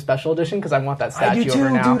not getting the special edition because I want that statue do too, over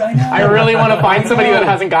now. dude, I know. I really want to find somebody that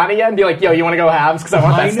hasn't gotten it yet and be like, "Yo, you want to go halves?" Because I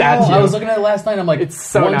want that I know. statue. I was looking at it last night. I'm like, It's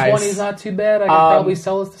so 120 nice. is not too bad. I could probably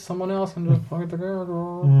sell this to someone else and just fuck the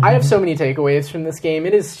girl. I have so many takeaways from this game.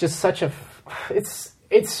 It is just such a.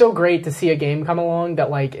 It's so great to see a game come along that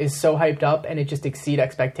like is so hyped up and it just exceed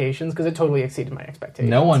expectations because it totally exceeded my expectations.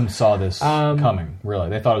 No one saw this coming. Really,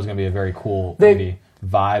 they thought it was going to be a very cool They- maybe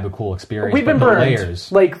vibe, a cool experience. We've but been the burned.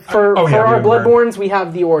 layers. Like for Oh, yeah, our we've been burned. Bloodborns, we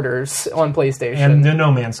have the Orders on PlayStation. And the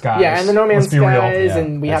No Man's Skies. Yeah, and the No Man's Let's be real. Skies, Yeah,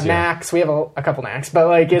 and we that's have you. Knacks. We have a couple Knacks, but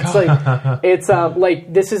like it's like it's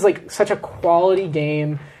like this is like such a quality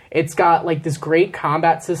game. It's got like this great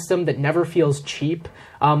combat system that never feels cheap.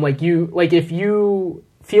 If you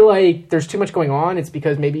feel like there's too much going on, it's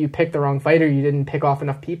because maybe you picked the wrong fighter. You didn't pick off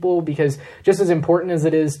enough people. Because just as important as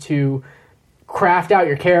it is to craft out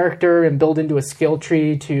your character and build into a skill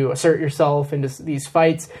tree to assert yourself into these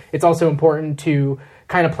fights, it's also important to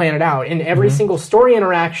kind of plan it out. In every single story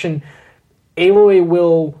interaction, Aloy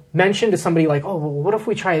will mention to somebody like, "Oh, well, what if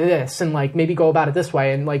we try this?" and like maybe go about it this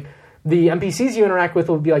way. And like the NPCs you interact with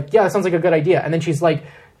will be like, "Yeah, that sounds like a good idea." And then she's like,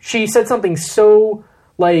 she said something so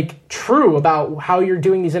like true about how you're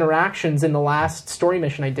doing these interactions. In the last story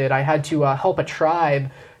mission I did, I had to help a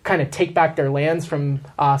tribe kind of take back their lands from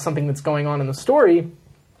something that's going on in the story.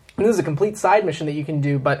 And this is a complete side mission that you can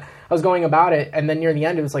do, but I was going about it, and then near the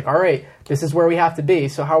end it was like, all right, this is where we have to be,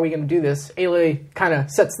 so how are we going to do this? Aloy kind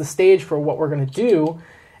of sets the stage for what we're going to do,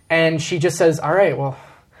 and she just says, all right, well,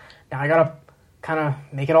 now I got to kind of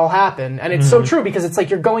make it all happen. And it's so true, because it's like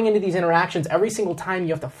you're going into these interactions, every single time you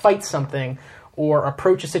have to fight something or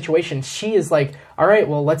approach a situation, she is like, all right,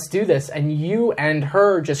 well, let's do this. And you and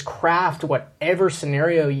her just craft whatever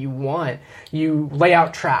scenario you want. You lay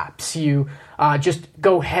out traps. You just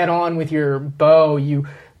go head on with your bow. You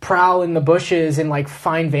prowl in the bushes and like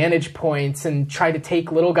find vantage points and try to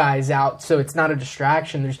take little guys out so it's not a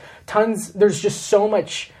distraction. There's just so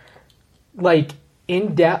much like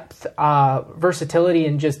in-depth versatility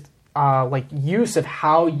and just like use of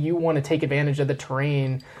how you want to take advantage of the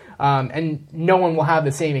terrain. And no one will have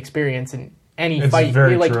the same experience in any It's fight,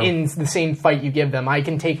 very like true. in the same fight you give them. I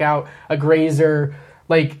can take out a grazer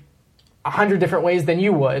like 100 different ways than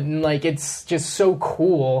you would, and like it's just so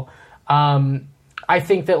cool. I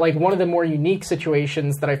think that like one of the more unique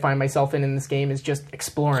situations that I find myself in this game is just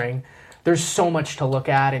exploring. There's so much to look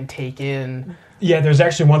at and take in. Yeah, there's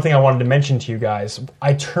actually one thing I wanted to mention to you guys.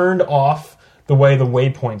 I turned off the way the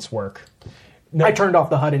waypoints work. I turned off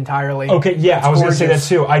the HUD entirely. Okay, yeah, It's I was going to say that gorgeous.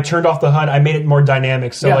 too. I turned off the HUD. I made it more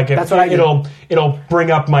dynamic, so Yeah, like if that's what I did. it'll bring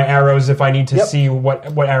up my arrows if I need to Yep. see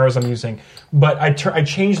what arrows I'm using. But I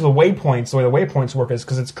changed the waypoints. The way the waypoints work is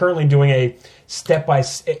because it's currently doing a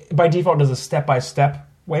by default does a step-by-step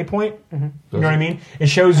waypoint. You know what I mean? It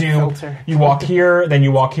shows you filter. you walk here, then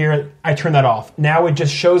you walk here. I turn that off. Now it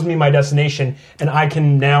just shows me my destination, and I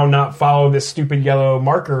can now not follow this stupid yellow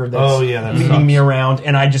marker that's Oh, yeah, that leading sucks. me around,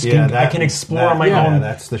 and I just I can explore on my own.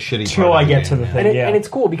 That's the shitty till part I of get to the game, thing. And, Yeah. and it's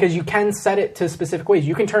cool because you can set it to specific ways.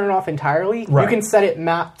 You can turn it off entirely. Right. You can set it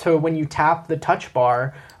mapped to when you tap the touch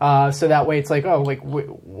bar. So that way it's like, oh, like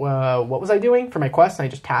what was I doing for my quest? And I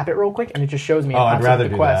just tap it real quick, and it just shows me. Oh, I'd pops up rather the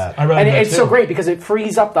do quest. that. I'd rather And do that it's so too. great because it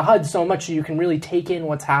frees up the HUD so much so you can really take in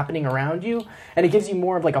what's happening around you, and it gives you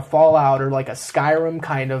more of like a Fallout or like a Skyrim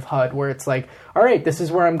kind of HUD where it's like, all right, this is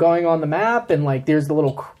where I'm going on the map, and like there's the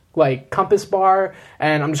little like compass bar,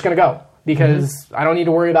 and I'm just gonna go because I don't need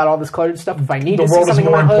to worry about all this cluttered stuff. If I need The to see world is something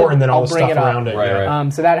more in my important HUD, than all I'll the bring stuff it up. around it. Right, yeah.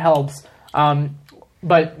 right. So that helps.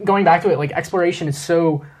 But going back to it, like exploration is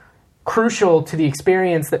so crucial to the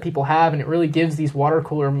experience that people have, and it really gives these water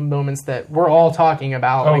cooler moments that we're all talking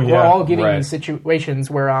about. Oh, like yeah. we're all getting Right. these situations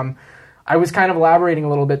where I was kind of elaborating a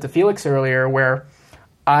little bit to Felix earlier, where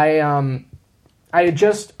I had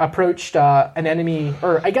just approached an enemy,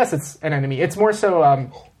 or I guess it's an enemy. It's more so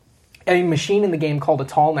a machine in the game called a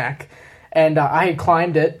tall neck. And I had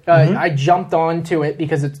climbed it. I jumped onto it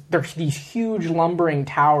because there's these huge lumbering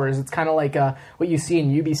towers. It's kind of like what you see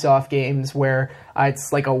in Ubisoft games where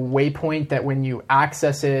it's like a waypoint that when you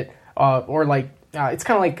access it, or like it's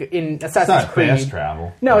kind of like in It's Assassin's not Creed. fast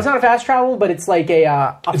travel. No, it's not a fast travel, but it's like It's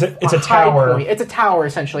a high tower. point. It's a tower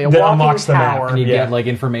essentially, a That walking unlocks the map. tower. And you Yeah. get like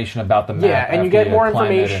information about the map. Yeah, and you after get more climb it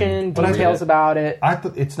and information, read details it. about it.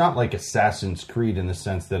 It's not like Assassin's Creed in the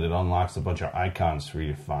sense that it unlocks a bunch of icons for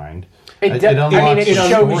you to find. It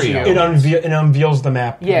shows you. It unveils the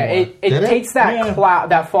map. Yeah, more. it Did it? takes that Yeah. cloud,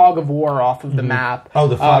 that fog of war off of the map. Oh,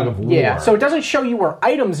 the fog of war. Yeah, so it doesn't show you where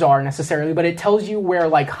items are necessarily, but it tells you where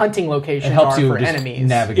like hunting locations It helps are you for just enemies.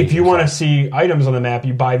 navigate. If you want to yourself. see items on the map,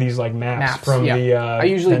 you buy these like maps from yeah. the. I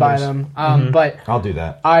usually buy vendors. them, but I'll do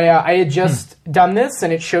that. I had just done this,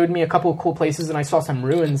 and it showed me a couple of cool places, and I saw some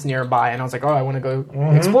ruins nearby, and I was like, oh, I want to go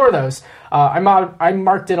explore those. I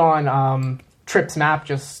marked it on Trip's map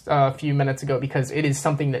just a few minutes ago because it is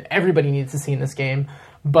something that everybody needs to see in this game.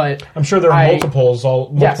 But I'm sure there are multiple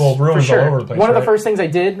ruins for sure. all over the place. One of the right? first things I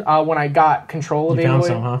did when I got control of You found Aloy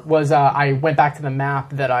some, huh? was I went back to the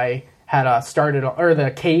map that I had started, or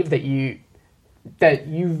the cave that you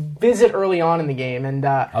visit early on in the game, and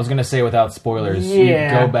I was gonna say without spoilers,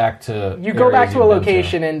 Yeah. you go back to a areas you've been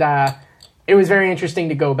location, and it was very interesting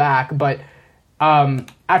to go back. But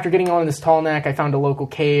after getting on this tall neck, I found a local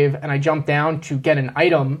cave, and I jumped down to get an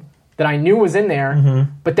item that I knew was in there.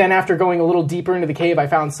 But then after going a little deeper into the cave, I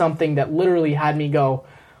found something that literally had me go,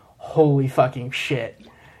 "Holy fucking shit!"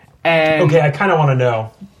 And Okay, I kind of want to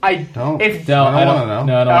know. I Don't. if No, I don't wanna know.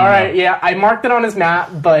 No, I don't all wanna right, know. yeah, I marked it on his map,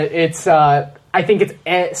 but it's I think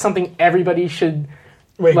it's something everybody should.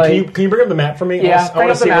 Wait, Like- can you bring up the map for me? Yeah, I bring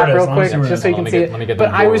wanna up the see where map it is. real I wanna quick, see where it just is. so you Let can me see get- it. let me get the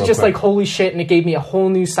But I door was real just quick. like, holy shit, and it gave me a whole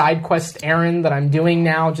new side quest errand that I'm doing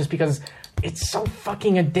now just because it's so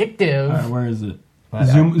fucking addictive. All right, where is it?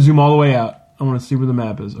 Zoom all the way out. I want to see where the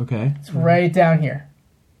map is. Okay. It's right down here.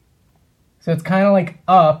 So it's kind of like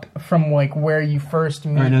up from like where you first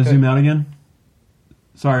meet. All right, now zoom out again.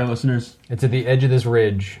 Sorry, listeners. It's at the edge of this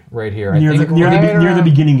ridge right here. Near I the think near right the near the around-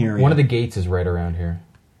 beginning area. one of the gates is right around here.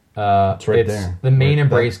 It's right there. The main Right,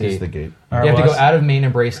 embrace that is gate. the gate. You All right, have to well, go out of main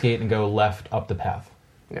embrace gate and go left up the path.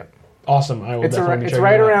 Yeah. Awesome. I will It's definitely it's check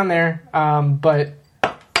right it out. around there. But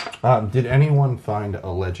Did anyone find a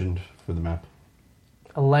legend for the map?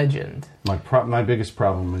 a legend. My biggest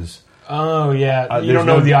problem is Oh yeah, you there's don't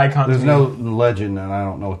know no- the icons. There's mean. no legend, and I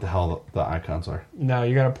don't know what the hell the icons are. No,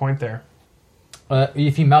 you got a point there.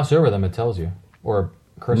 If you mouse over them, it tells you, or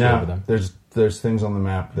cursor over them. there's things on the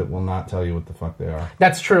map that will not tell you what the fuck they are.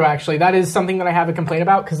 That's true, actually. That is something that I have a complaint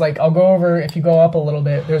about because, like, I'll go over. If you go up a little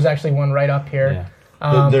bit, there's actually one right up here. Yeah.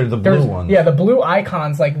 They're the blue There's- ones. Yeah, the blue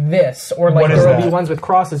icons like this, or like What is there will be that? ones with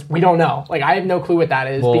crosses. We don't know. Like, I have no clue what that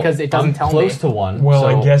is Well, because it doesn't I'm tell close me. to one. Well, so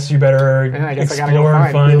I guess you better Yeah, I guess I gotta explore go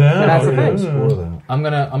and find find you. out. That's the thing. Explore that. I'm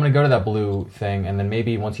gonna go to that blue thing, and then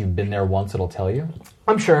maybe once you've been there once, it'll tell you.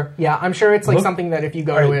 I'm sure. Yeah, I'm sure it's like Look- something that if you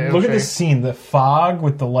go All to right, it, it'll look at show this scene, the fog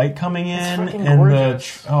with the light coming in, fucking and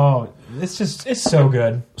gorgeous. it's so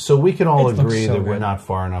good. So we can all It looks agree so that we're good. not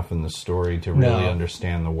far enough in the story to really No.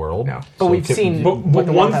 understand the world. No. But So we've seen- But what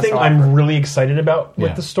the one world has thing to I'm offer. really excited about with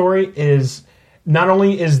Yeah. the story is not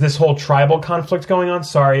only is this whole tribal conflict going on.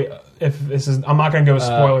 Sorry if this is. I'm not going to go with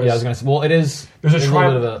spoilers. Yeah, I was gonna say. Well, it is. There's a little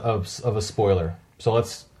tribe- bit of a spoiler, so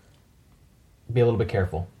let's be a little bit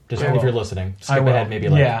careful. Just I if will. you're listening, I skip will. ahead maybe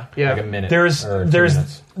like Yeah. like a minute. There's or 2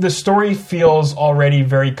 minutes. the story feels already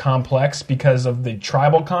very complex because of the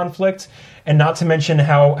tribal conflict, and not to mention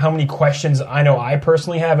how many questions I know I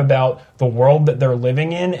personally have about the world that they're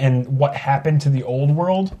living in and what happened to the old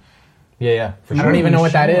world. Yeah, for I sure. don't even know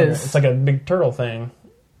what that is. It's like a big turtle thing.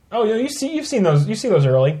 Oh, yeah, you've seen those. You see those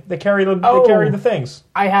early. They carry the Oh. they carry the things.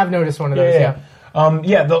 I have noticed one of those.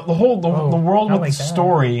 Yeah. The whole the world not with like the that.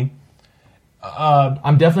 story.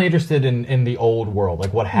 I'm definitely interested in the old world,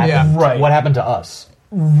 like what happened. Yeah. Right. What happened to us?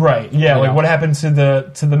 Right. Yeah. You Like know. what happened to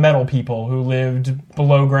the metal people who lived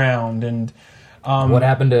below ground, and What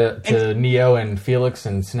happened to Neo and Felix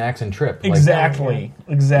and Snacks and Trip? Exactly.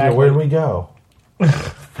 Yeah, where do we go?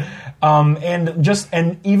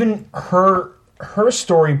 And even her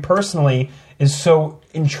story personally is so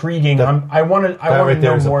intriguing. I want to Right know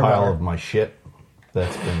there is a more about pile her. of my shit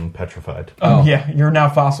that's been petrified. Oh yeah, you're now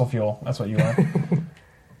fossil fuel. That's what you are.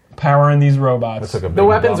 Powering these robots. Took a big The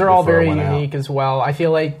weapons bump are all before I very went out. unique as well. I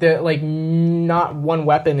feel like not one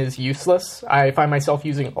weapon is useless. I find myself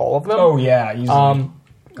using all of them. Oh yeah, easily.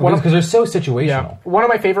 Because they're so situational. Yeah. One of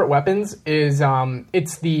my favorite weapons is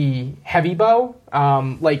it's the heavy bow.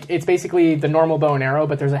 It's basically the normal bow and arrow,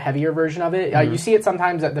 but there's a heavier version of it. You see it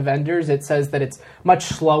sometimes at the vendors. It says that it's much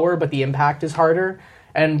slower, but the impact is harder.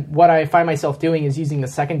 And what I find myself doing is using the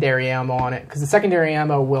secondary ammo on it, because the secondary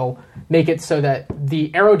ammo will make it so that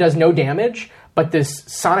the arrow does no damage, but this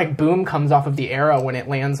sonic boom comes off of the arrow when it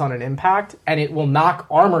lands on an impact, and it will knock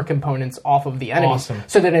armor components off of the enemies, Awesome.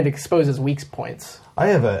 so that it exposes weak points. I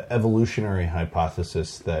have an evolutionary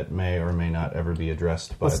hypothesis that may or may not ever be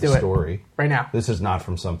addressed by Let's the do it. story. Right now. This is not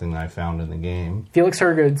from something that I found in the game. Felix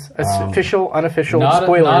Hergood's official, unofficial Not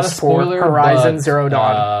spoilers a spoiler, for Horizon but, Zero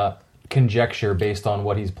Dawn. Conjecture based on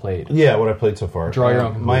what he's played. Yeah, what I played so far. Draw your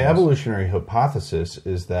own My conclusions. evolutionary hypothesis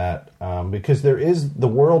is that because the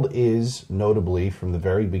world is notably from the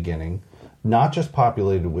very beginning not just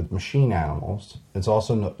populated with machine animals, it's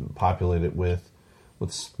also populated with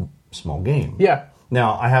small game. Yeah.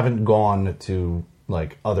 Now, I haven't gone to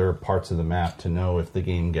like other parts of the map to know if the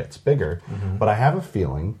game gets bigger, but I have a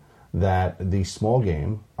feeling that the small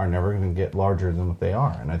game are never going to get larger than what they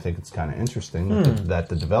are. And I think it's kind of interesting that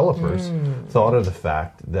the developers thought of the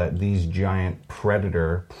fact that these giant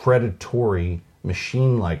predatory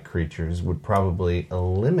machine-like creatures would probably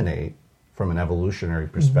eliminate from an evolutionary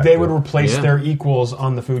perspective. They would replace Yeah. their equals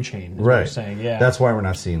on the food chain. Is what Right. you're saying, yeah. That's why we're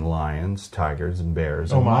not seeing lions, tigers, and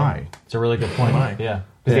bears. Oh, my. It's a really good point. my. Yeah.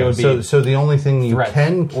 'Cause they would be so the only thing you threats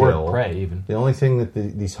can or kill, prey even. the only thing that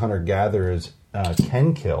these hunter-gatherers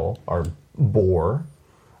can kill are boar,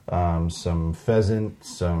 some pheasant,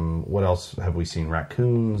 some, what else have we seen?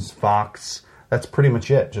 Raccoons, fox. That's pretty much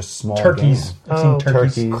it. Just small turkeys. game. I've seen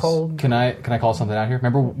turkeys. turkeys. Cold. Can I call something out here?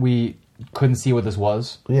 Remember we couldn't see what this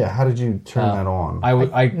was? Yeah, how did you turn that on?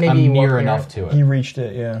 Maybe I'm you near walked enough near to He it. reached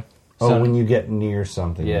it, yeah. oh, when you get near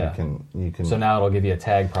something, Yeah. you can. So now it'll give you a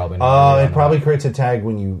tag probably. it probably creates a tag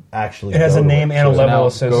when you actually. It has go a to name it. and a So level now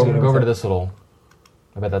associated go with over it. to this little.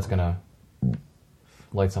 I bet that's gonna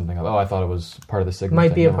light something up. Oh, I thought it was part of the signal.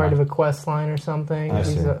 Might be a part of a quest line or something. I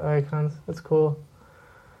These see. icons. That's cool.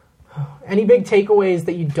 Any big takeaways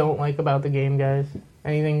that you don't like about the game, guys?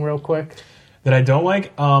 Anything real quick? That I don't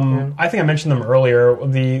like. I think I mentioned them earlier.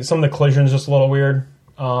 Some of the collisions just a little weird.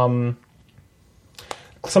 Some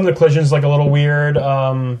of the collisions like a little weird.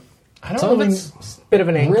 I don't Some of really, it's Bit of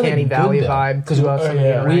an Really Uncanny good, Valley though. vibe 'Cause, to some of the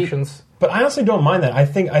yeah. interactions. but I honestly don't mind that. I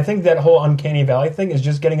think that whole Uncanny Valley thing is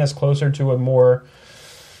just getting us closer to a more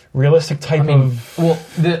realistic type well,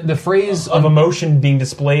 the phrase of emotion being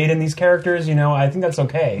displayed in these characters. You know, I think that's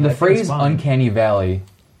okay. I the think it's phrase fine. uncanny valley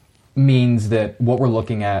means that what we're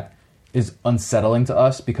looking at is unsettling to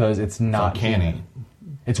us because it's not uncanny. human.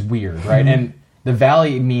 It's weird, right? And the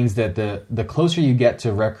valley means that the closer you get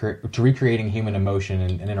to recreating human emotion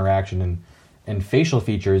and interaction and facial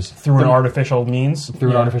features through an artificial means.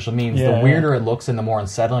 an artificial means, Yeah, the weirder it looks and the more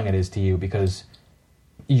unsettling it is to you because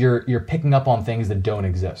you're picking up on things that don't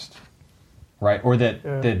exist, right? Or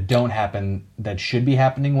that don't happen, that should be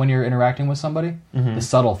happening when you're interacting with somebody. The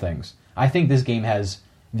subtle things. I think this game has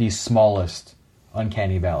the smallest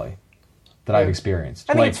uncanny valley that I've experienced.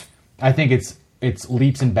 I think it's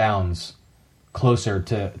leaps and bounds closer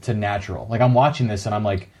to natural. Like I'm watching this and I'm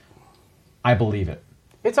like, I believe it.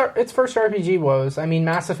 It's first RPG woes. I mean,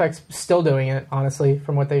 Mass Effect's still doing it, honestly,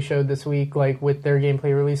 from what they showed this week, like with their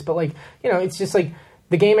gameplay release. But like, you know, it's just like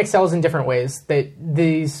the game excels in different ways. That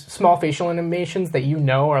these small facial animations that you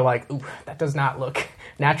know are like, ooh, that does not look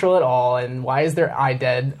natural at all, and why is their eye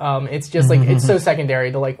dead? It's just like it's so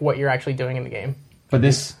secondary to like what you're actually doing in the game. But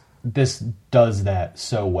this does that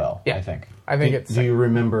so well, Yeah. I think. I think it's Do you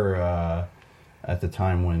remember at the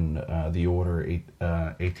time when the Order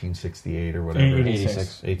 1868 or whatever,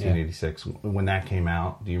 1886, when that came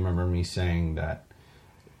out? Do you remember me saying that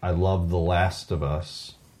I love The Last of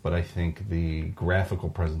Us, but I think the graphical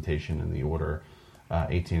presentation in the Order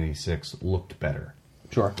 1886 looked better?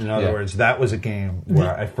 Sure. In other words, that was a game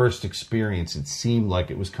where I first experienced, it seemed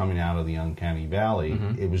like it was coming out of the Uncanny Valley.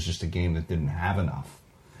 It was just a game that didn't have enough.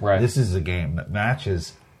 Right. This is a game that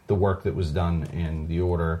matches the work that was done in the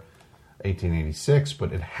Order 1886,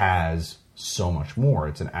 but it has so much more.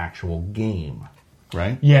 It's an actual game,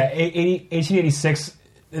 right? Yeah, 1886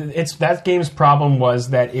 it's that game's problem was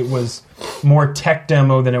that it was more tech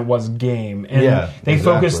demo than it was game, and they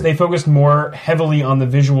focused more heavily on the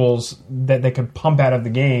visuals that they could pump out of the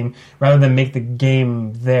game rather than make the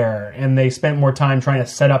game there, and they spent more time trying to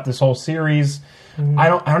set up this whole series. I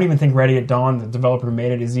don't even think Ready at Dawn, the developer who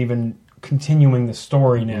made it, is even continuing the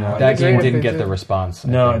story now. That game didn't get the response.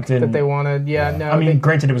 No, it didn't. That they wanted. Yeah, no. I mean,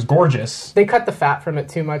 granted, it was gorgeous. They cut the fat from it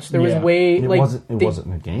too much. There was way It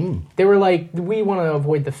wasn't a game. They were like, we want to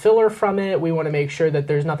avoid the filler from it. We want to make sure that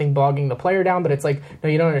there's nothing bogging the player down. But it's like, no,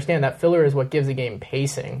 you don't understand. That filler is what gives a game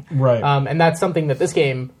pacing. Right. And that's something that this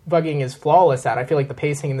game, bugging, is flawless at. I feel like the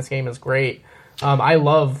pacing in this game is great. I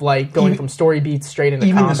love like going from story beats straight into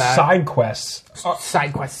even combat. the side quests.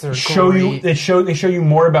 Side quests are Show great. they show you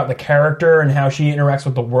more about the character and how she interacts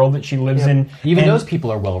with the world that she lives in. Even And those people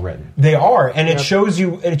are well written. they are, and it shows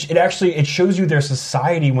you. It shows you their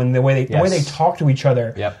society when the way they talk to each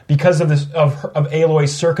other because of this of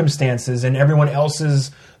Aloy's circumstances and everyone else's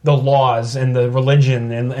the laws and the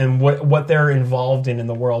religion and what they're involved in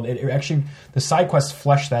the world. It actually the side quests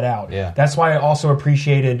flesh that out. Yeah. That's why I also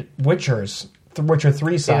appreciated Witcher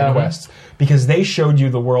 3 side quests because they showed you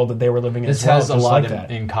the world that they were living in. This as well, has a just lot like that.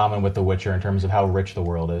 in common with The Witcher in terms of how rich the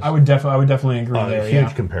world is. I would definitely agree there. A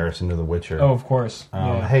huge comparison to The Witcher. Oh, of course.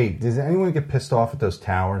 Hey, does anyone get pissed off at those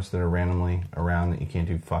towers that are randomly around that you can't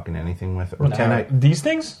do fucking anything with? Or These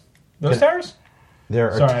things? Those towers? There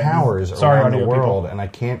are towers around the world, and I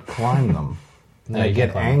can't climb them. And I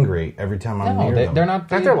get angry every time I'm near them. They're not.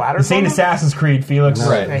 Aren't there ladders? This ain't Assassin's Creed, Felix. No,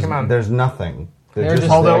 Right. Hey, come on. There's nothing. They're just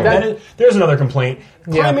Although there. there's another complaint.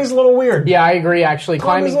 Climbing's a little weird. Yeah, I agree. Actually,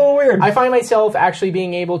 Climbing's a little weird. I find myself actually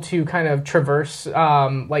being able to kind of traverse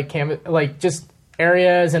just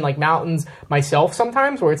areas and like mountains myself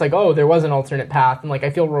sometimes, where it's like, oh, there was an alternate path, and like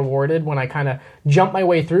I feel rewarded when I kind of jump my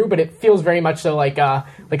way through. But it feels very much so like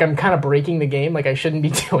I'm kind of breaking the game. Like I shouldn't be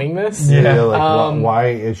doing this. Yeah. Why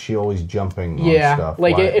is she always jumping on stuff?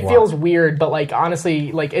 Like Why- it why? feels weird, but like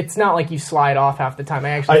honestly, like it's not like you slide off half the time.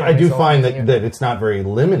 I do myself find using that it's not very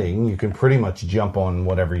limiting. You can pretty much jump on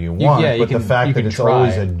whatever you want, you but the can- fact you that can it's try.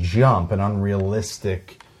 always a jump, an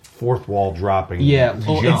unrealistic fourth wall dropping. Yeah,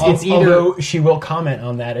 well, jump. it's either. Although she will comment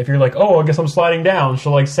on that if you're like, oh, I guess I'm sliding down.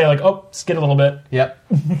 She'll like say like, oh, skid a little bit. Yep.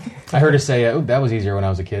 I heard her say, "Oh, that was easier when I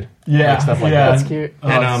was a kid." Yeah, Like, stuff like yeah. that. That's cute.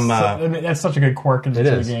 And that's such a good quirk into It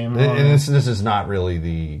the is. game. And this is not really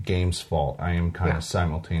the game's fault. I am kind of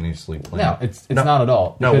simultaneously playing. No, it's not at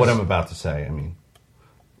all. No, because- what I'm about to say. I mean,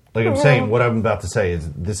 like I'm saying, what I'm about to say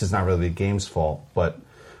is this is not really the game's fault, but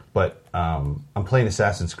I'm playing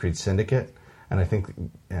Assassin's Creed Syndicate, and I think,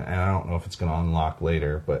 and I don't know if it's going to unlock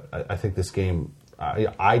later, but I think this game,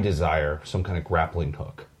 I desire some kind of grappling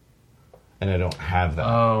hook, and I don't have that.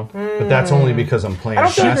 Oh. But that's only because I'm playing I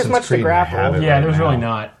don't feel like there's Assassin's much to Creed. And I grapple. have it Yeah, right there's now. really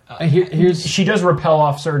not. Here's She does repel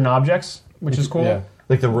off certain objects, which is cool. Yeah.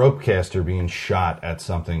 Like the rope caster being shot at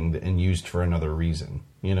something and used for another reason.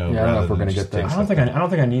 You know, Yeah, I don't know rather if we're than gonna just get there. take I don't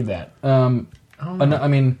think I need that. I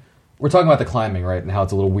mean, we're talking about the climbing, right, and how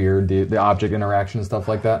it's a little weird, the object interaction and stuff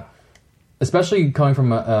like that. Especially coming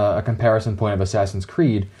from a comparison point of Assassin's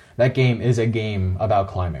Creed, that game is a game about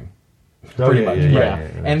climbing, pretty much. yeah.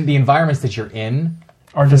 And the environments that you're in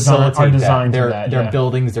Are facilitate designed that. for They're, that. they're yeah.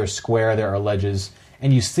 buildings, they're square, there are ledges,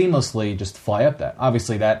 and you seamlessly just fly up that.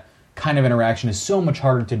 Obviously, that kind of interaction is so much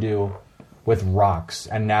harder to do with rocks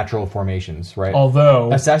and natural formations, right?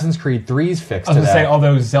 Although Assassin's Creed 3's fix I was to gonna that. say,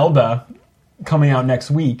 although Zelda coming out next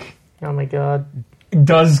week Oh my god.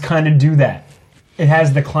 does kind of do that. It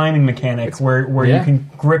has the climbing mechanic where Yeah. you can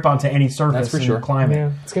grip onto any surface That's for and sure. climb it, Yeah,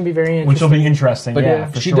 it's gonna be very interesting. which will be interesting. But yeah,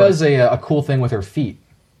 for she sure. does a cool thing with her feet.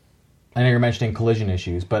 I know you're mentioning collision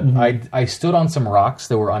issues, but I stood on some rocks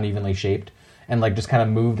that were unevenly shaped and like just kind of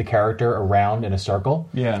moved the character around in a circle.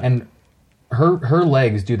 Yeah. And her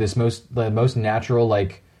legs do the most natural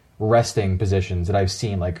like resting positions that I've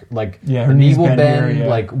seen. Like Yeah, her her knee knees will bend bend, here, yeah.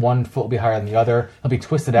 like one foot will be higher than the other. It'll be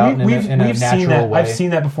twisted out in a we've natural seen that. way. I've seen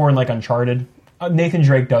that before in like Uncharted. Nathan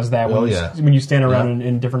Drake does that Oh, when, yeah. when you stand around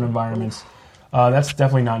in different environments. That's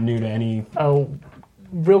definitely not new to any. Oh,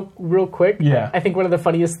 real quick. Yeah. I think one of the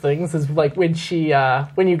funniest things is like when she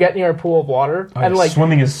when you get near a pool of water and like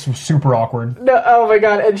Swimming is super awkward. no, oh my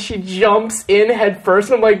god, and she jumps in head first,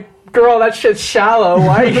 and I'm like, girl, that shit's shallow.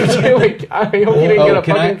 Why are you doing? I hope you didn't get a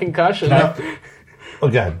can fucking I- concussion. Oh,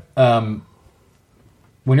 God.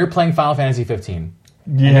 When you're playing Final Fantasy 15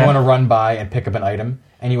 and you Yeah, want to run by and pick up an item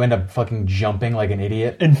and you end up fucking jumping like an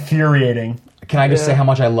idiot. infuriating. Can I just Yeah. say how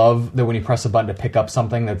much I love that when you press a button to pick up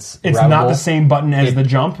something that's It's grabbable, not the same button as the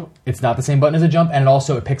jump. It's not the same button as a jump, and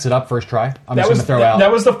it picks it up first try. I'm just going to throw out.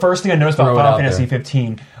 That was the first thing I noticed Throw about it Final out Fantasy there.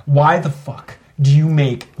 15. Why the fuck do you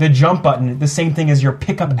make the jump button the same thing as your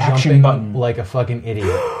pickup action Jumping button? like a fucking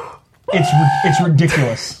idiot. It's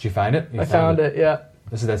ridiculous. Did you find it? You I found it. Yeah.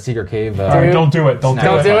 This is that secret cave. All right, don't do it. Don't do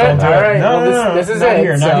Don't it. do it? Don't do All right. it. No, Well, no, this is not it,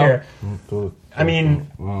 here. Not so- here. I mean,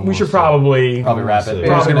 we should probably wrap it.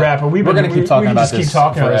 wrap it. We're going to keep talking about just this keep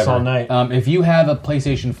talking about this forever. all night. If you have a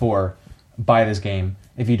PlayStation 4, buy this game.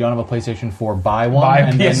 If you don't have a PlayStation 4, buy one Buy a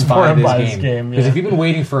and then PS4 buy and this buy game. this game, Because yeah. if you've been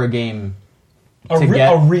waiting for a game a to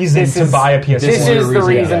get reason This to is- buy a PS4. This is is the the reason,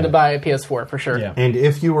 reason yeah. to buy a PS4 for sure. Yeah. And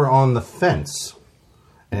if you were on the fence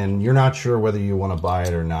and you're not sure whether you want to buy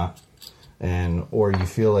it or not, or you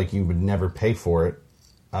feel like you would never pay for it,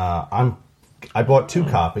 I bought 2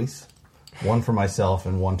 copies, one for myself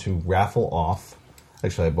and one to raffle off.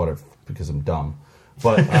 Actually, I bought it because I'm dumb.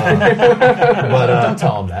 But don't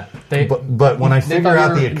tell them that. They, but when I figure thought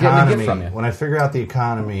out you the were getting a gift economy, from you. when I figure out the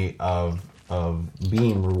economy of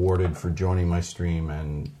being rewarded for joining my stream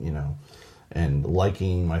and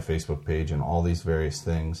liking my Facebook page and all these various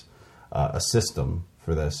things, a system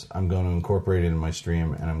for this, I'm going to incorporate it in my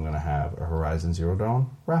stream, and I'm going to have a Horizon Zero Dawn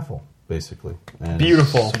raffle, basically. And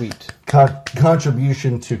Beautiful. sweet.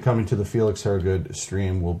 contribution to coming to the Felix Hergood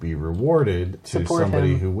stream will be rewarded to Support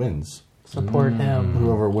somebody him. who wins, Support him.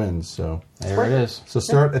 whoever wins. So There it is. so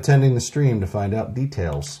start attending the stream to find out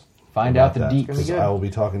details. Find about out the that, deets. because good. I will be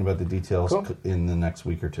talking about the details Cool. in the next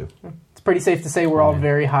week or 2. It's pretty safe to say we're all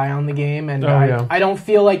very high on the game, and Oh, yeah. I don't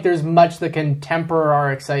feel like there's much that can temper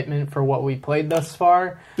our excitement for what we played thus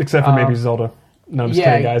far. Except for maybe Zelda. No, I'm just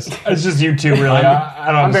yeah. kidding, guys. It's just you two, really. I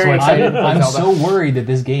don't I'm very Switch. excited. I'm Zelda. so worried that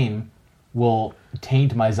this game will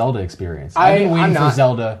taint my Zelda experience. I'm I've been waiting not. for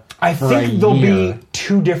Zelda I for think a there'll year. be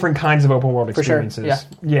 2 different kinds of open world For sure, experiences.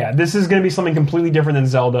 Yeah, this is going to be something completely different than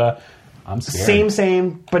Zelda. I'm scared.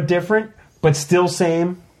 Same, but different, but still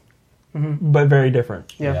same, but very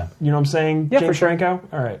different. Yeah. You know what I'm saying, Yeah, for James sure. Franco?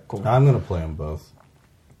 All right, cool. I'm going to play them both.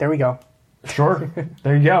 There we go. Sure.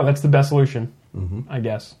 There you go. That's the best solution, I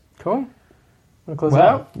guess. Cool. Want to close it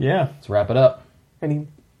out? Yeah. Let's wrap it up. Any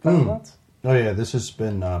final thoughts? Oh yeah, this has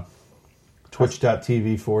been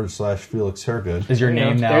twitch.tv/Felix Hergood. Is your There you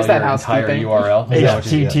name go. now There's your that entire housekeeping. URL? Is that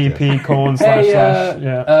what you- HTTP:// Hey,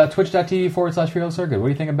 yeah. Twitch.tv/Felix Hergood. What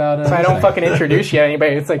do you think about So I don't tonight? fucking introduce you to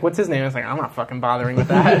anybody. It's like, what's his name? It's like, I'm not fucking bothering with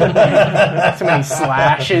that. Too many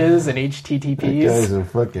slashes and Guys, HTTPs. a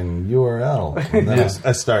fucking URL. And then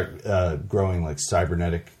I start growing like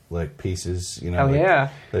cybernetic like pieces. You know, Hell like, yeah.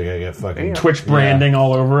 Like I get fucking Twitch branding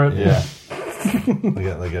all over it. Yeah. I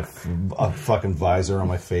got like a fucking visor on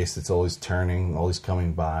my face that's always turning, always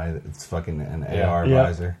coming by. It's fucking an AR Yeah.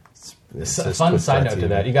 visor. It So, says fun side note to Twitch.tv.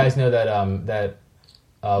 that. You guys know that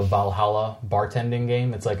Valhalla bartending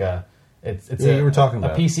game? It's like it's Yeah, you were talking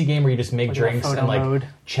about a PC game where you just make Like a drinks photo and like mode.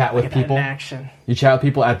 chat with Look at that people. in action. You chat with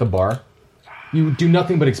people at the bar. You do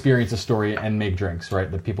nothing but experience a story and make drinks,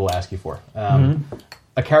 right? That people ask you for.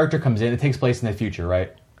 A character comes in. It takes place in the future,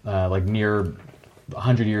 right? Like near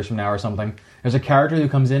 100 years from now or something. There's a character who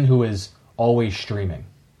comes in who is always streaming.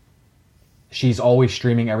 She's always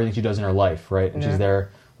streaming everything she does in her life, right? And Yeah. she's there,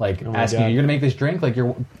 like my asking God. you, "You're gonna make this drink? Like,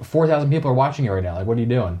 4,000 people are watching you right now. Like, what are you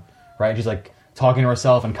doing?" Right? And she's like talking to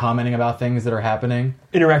herself and commenting about things that are happening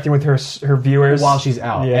Interacting with her viewers while she's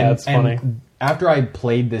out. Yeah, and, it's funny. And after I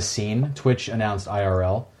played this scene, Twitch announced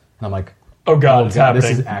IRL, and I'm like, Oh God, it's happening.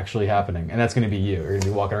 this is actually happening, and that's going to be you. You're going to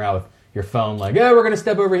be walking around with your phone, like, "Yeah, we're going to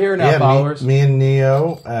step over here now, Yeah, followers." me and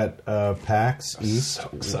Neo at PAX East. so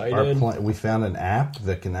excited. We found an app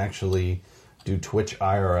that can actually do Twitch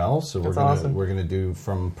IRL. So That's we're gonna awesome. we're gonna do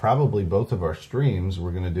from probably both of our streams.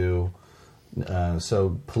 We're gonna do.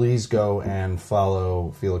 So please go and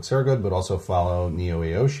follow Felix Hergood, but also follow Neo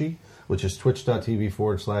Aoshi, which is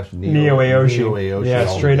twitch.tv/Neo Aoshi. Yeah,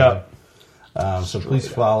 all straight together. up. So please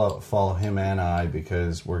follow him and I,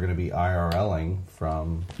 because we're going to be IRLing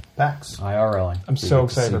from PAX. IRLing. I'm so get to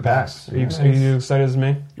excited see for PAX. PAX. Are you excited as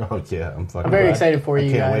me? Oh yeah, I'm fucking. I'm very glad. excited for I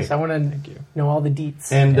you can't guys. wait. I want to know all the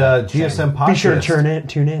deets. And GSM podcast. Be sure to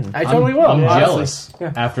tune in. I totally will. I'm honestly. jealous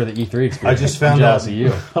after the E3 experience. I just found I'm jealous out. of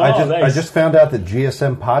you. Oh, nice. I just found out that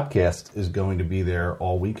GSM podcast is going to be there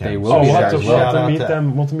all weekend. They will Oh, be we'll there have to, as we'll well. have to Shout out meet to-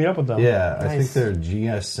 them. We'll have to meet up with them. Yeah, I think Nice. they're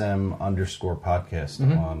GSM_podcast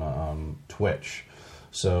on Twitch.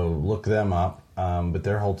 So look them up. But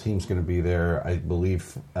their whole team's going to be there, I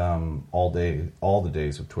believe, all the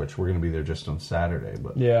days of Twitch.'re going to be there just on Saturday.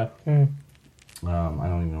 But Yeah. I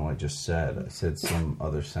don't even know what I just said. I said some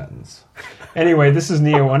other sentence. Anyway, this is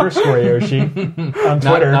Neo_Yoshi on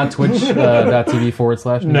Twitter. Not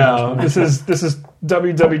twitch.tv/. No, this is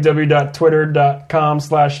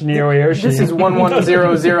www.twitter.com/NeoAoshi. This is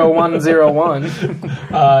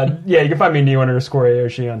 11000101. Yeah, you can find me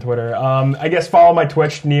Neo_Aoshi on Twitter. I guess follow my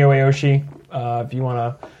Twitch, NeoAoshi. If you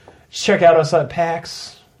want to check out us at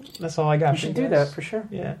PAX, that's all I got. You should do that for sure.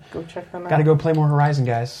 Yeah. Go check them out. Got to go play more Horizon,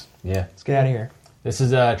 guys. Yeah. Let's get out of here. This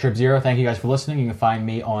is Trip Zero. Thank you guys for listening. You can find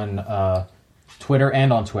me on Twitter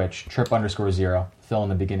and on Twitch, Trip_0. Fill in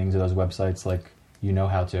the beginnings of those websites like you know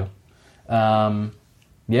how to.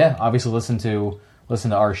 Obviously listen to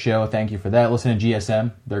our show. Thank you for that. Listen to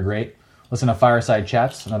GSM. They're great. Listen to Fireside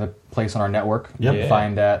Chats, another place on our network. Yep. You can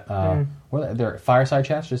find that. Where they're Fireside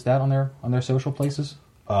Chats, just that on their social places.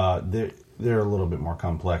 They're a little bit more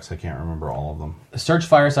complex. I can't remember all of them. Search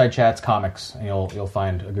Fireside Chats Comics, and you'll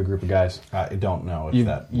find a good group of guys. I don't know if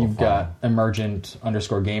You've got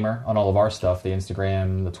Emergent_Gamer on all of our stuff, the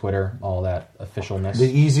Instagram, the Twitter, all that officialness. The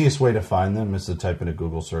easiest way to find them is to type in a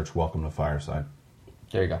Google search, "Welcome to Fireside."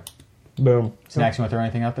 There you go. Boom. Snacks, you want to throw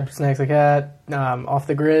anything out there? Snacks like that, off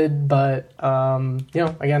the grid, but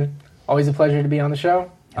again, always a pleasure to be on the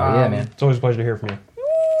show. Oh yeah, man. It's always a pleasure to hear from you.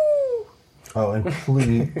 Oh, and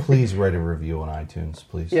please write a review on iTunes,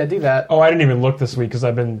 please. Yeah, do that. Oh, I didn't even look this week because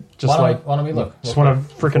I've been just Why don't we look? Just want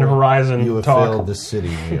to freaking Horizon You have talk. failed this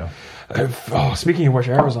city, Leo. Speaking of which,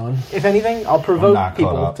 Amazon. If anything, I'll I'm provoke not caught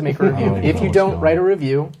people up. to make a I review. don't even If know you what's don't going write a on.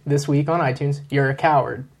 review this week on iTunes, you're a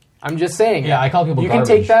coward. I'm just saying. Yeah, I call people You can garbage.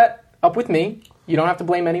 take that up with me. You don't have to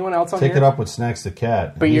blame anyone else on Take here. it up with Snacks the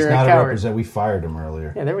Cat. But He's you're a not coward. representative. We fired him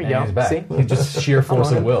earlier. Yeah, there we And go. he's back. See? He's just sheer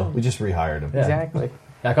force of will. We just rehired him. Yeah. Exactly.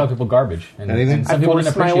 I call people garbage. And, Anything? and some I people didn't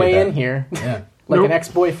forced my appreciate way that. in here. Yeah. Like Nope. an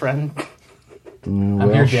ex-boyfriend. I'm here, Well,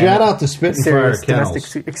 damn shout it. out to Spit and Fire Serious Kennels. domestic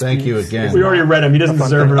su- Thank you experience. again. We already read him. He doesn't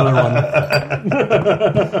deserve another one.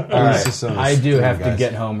 All right. This is so I do stupid, have to guys.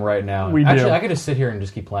 get home right now. We do. Actually, I could just sit here and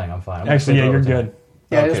just keep playing. I'm fine. I'm gonna Actually, sleep yeah, you're overtime. good.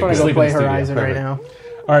 Yeah, I just Okay, want to sleep go in play the studio. Horizon right Perfect. now.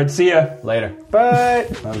 All right, see ya. Later. But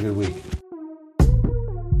Have a good week.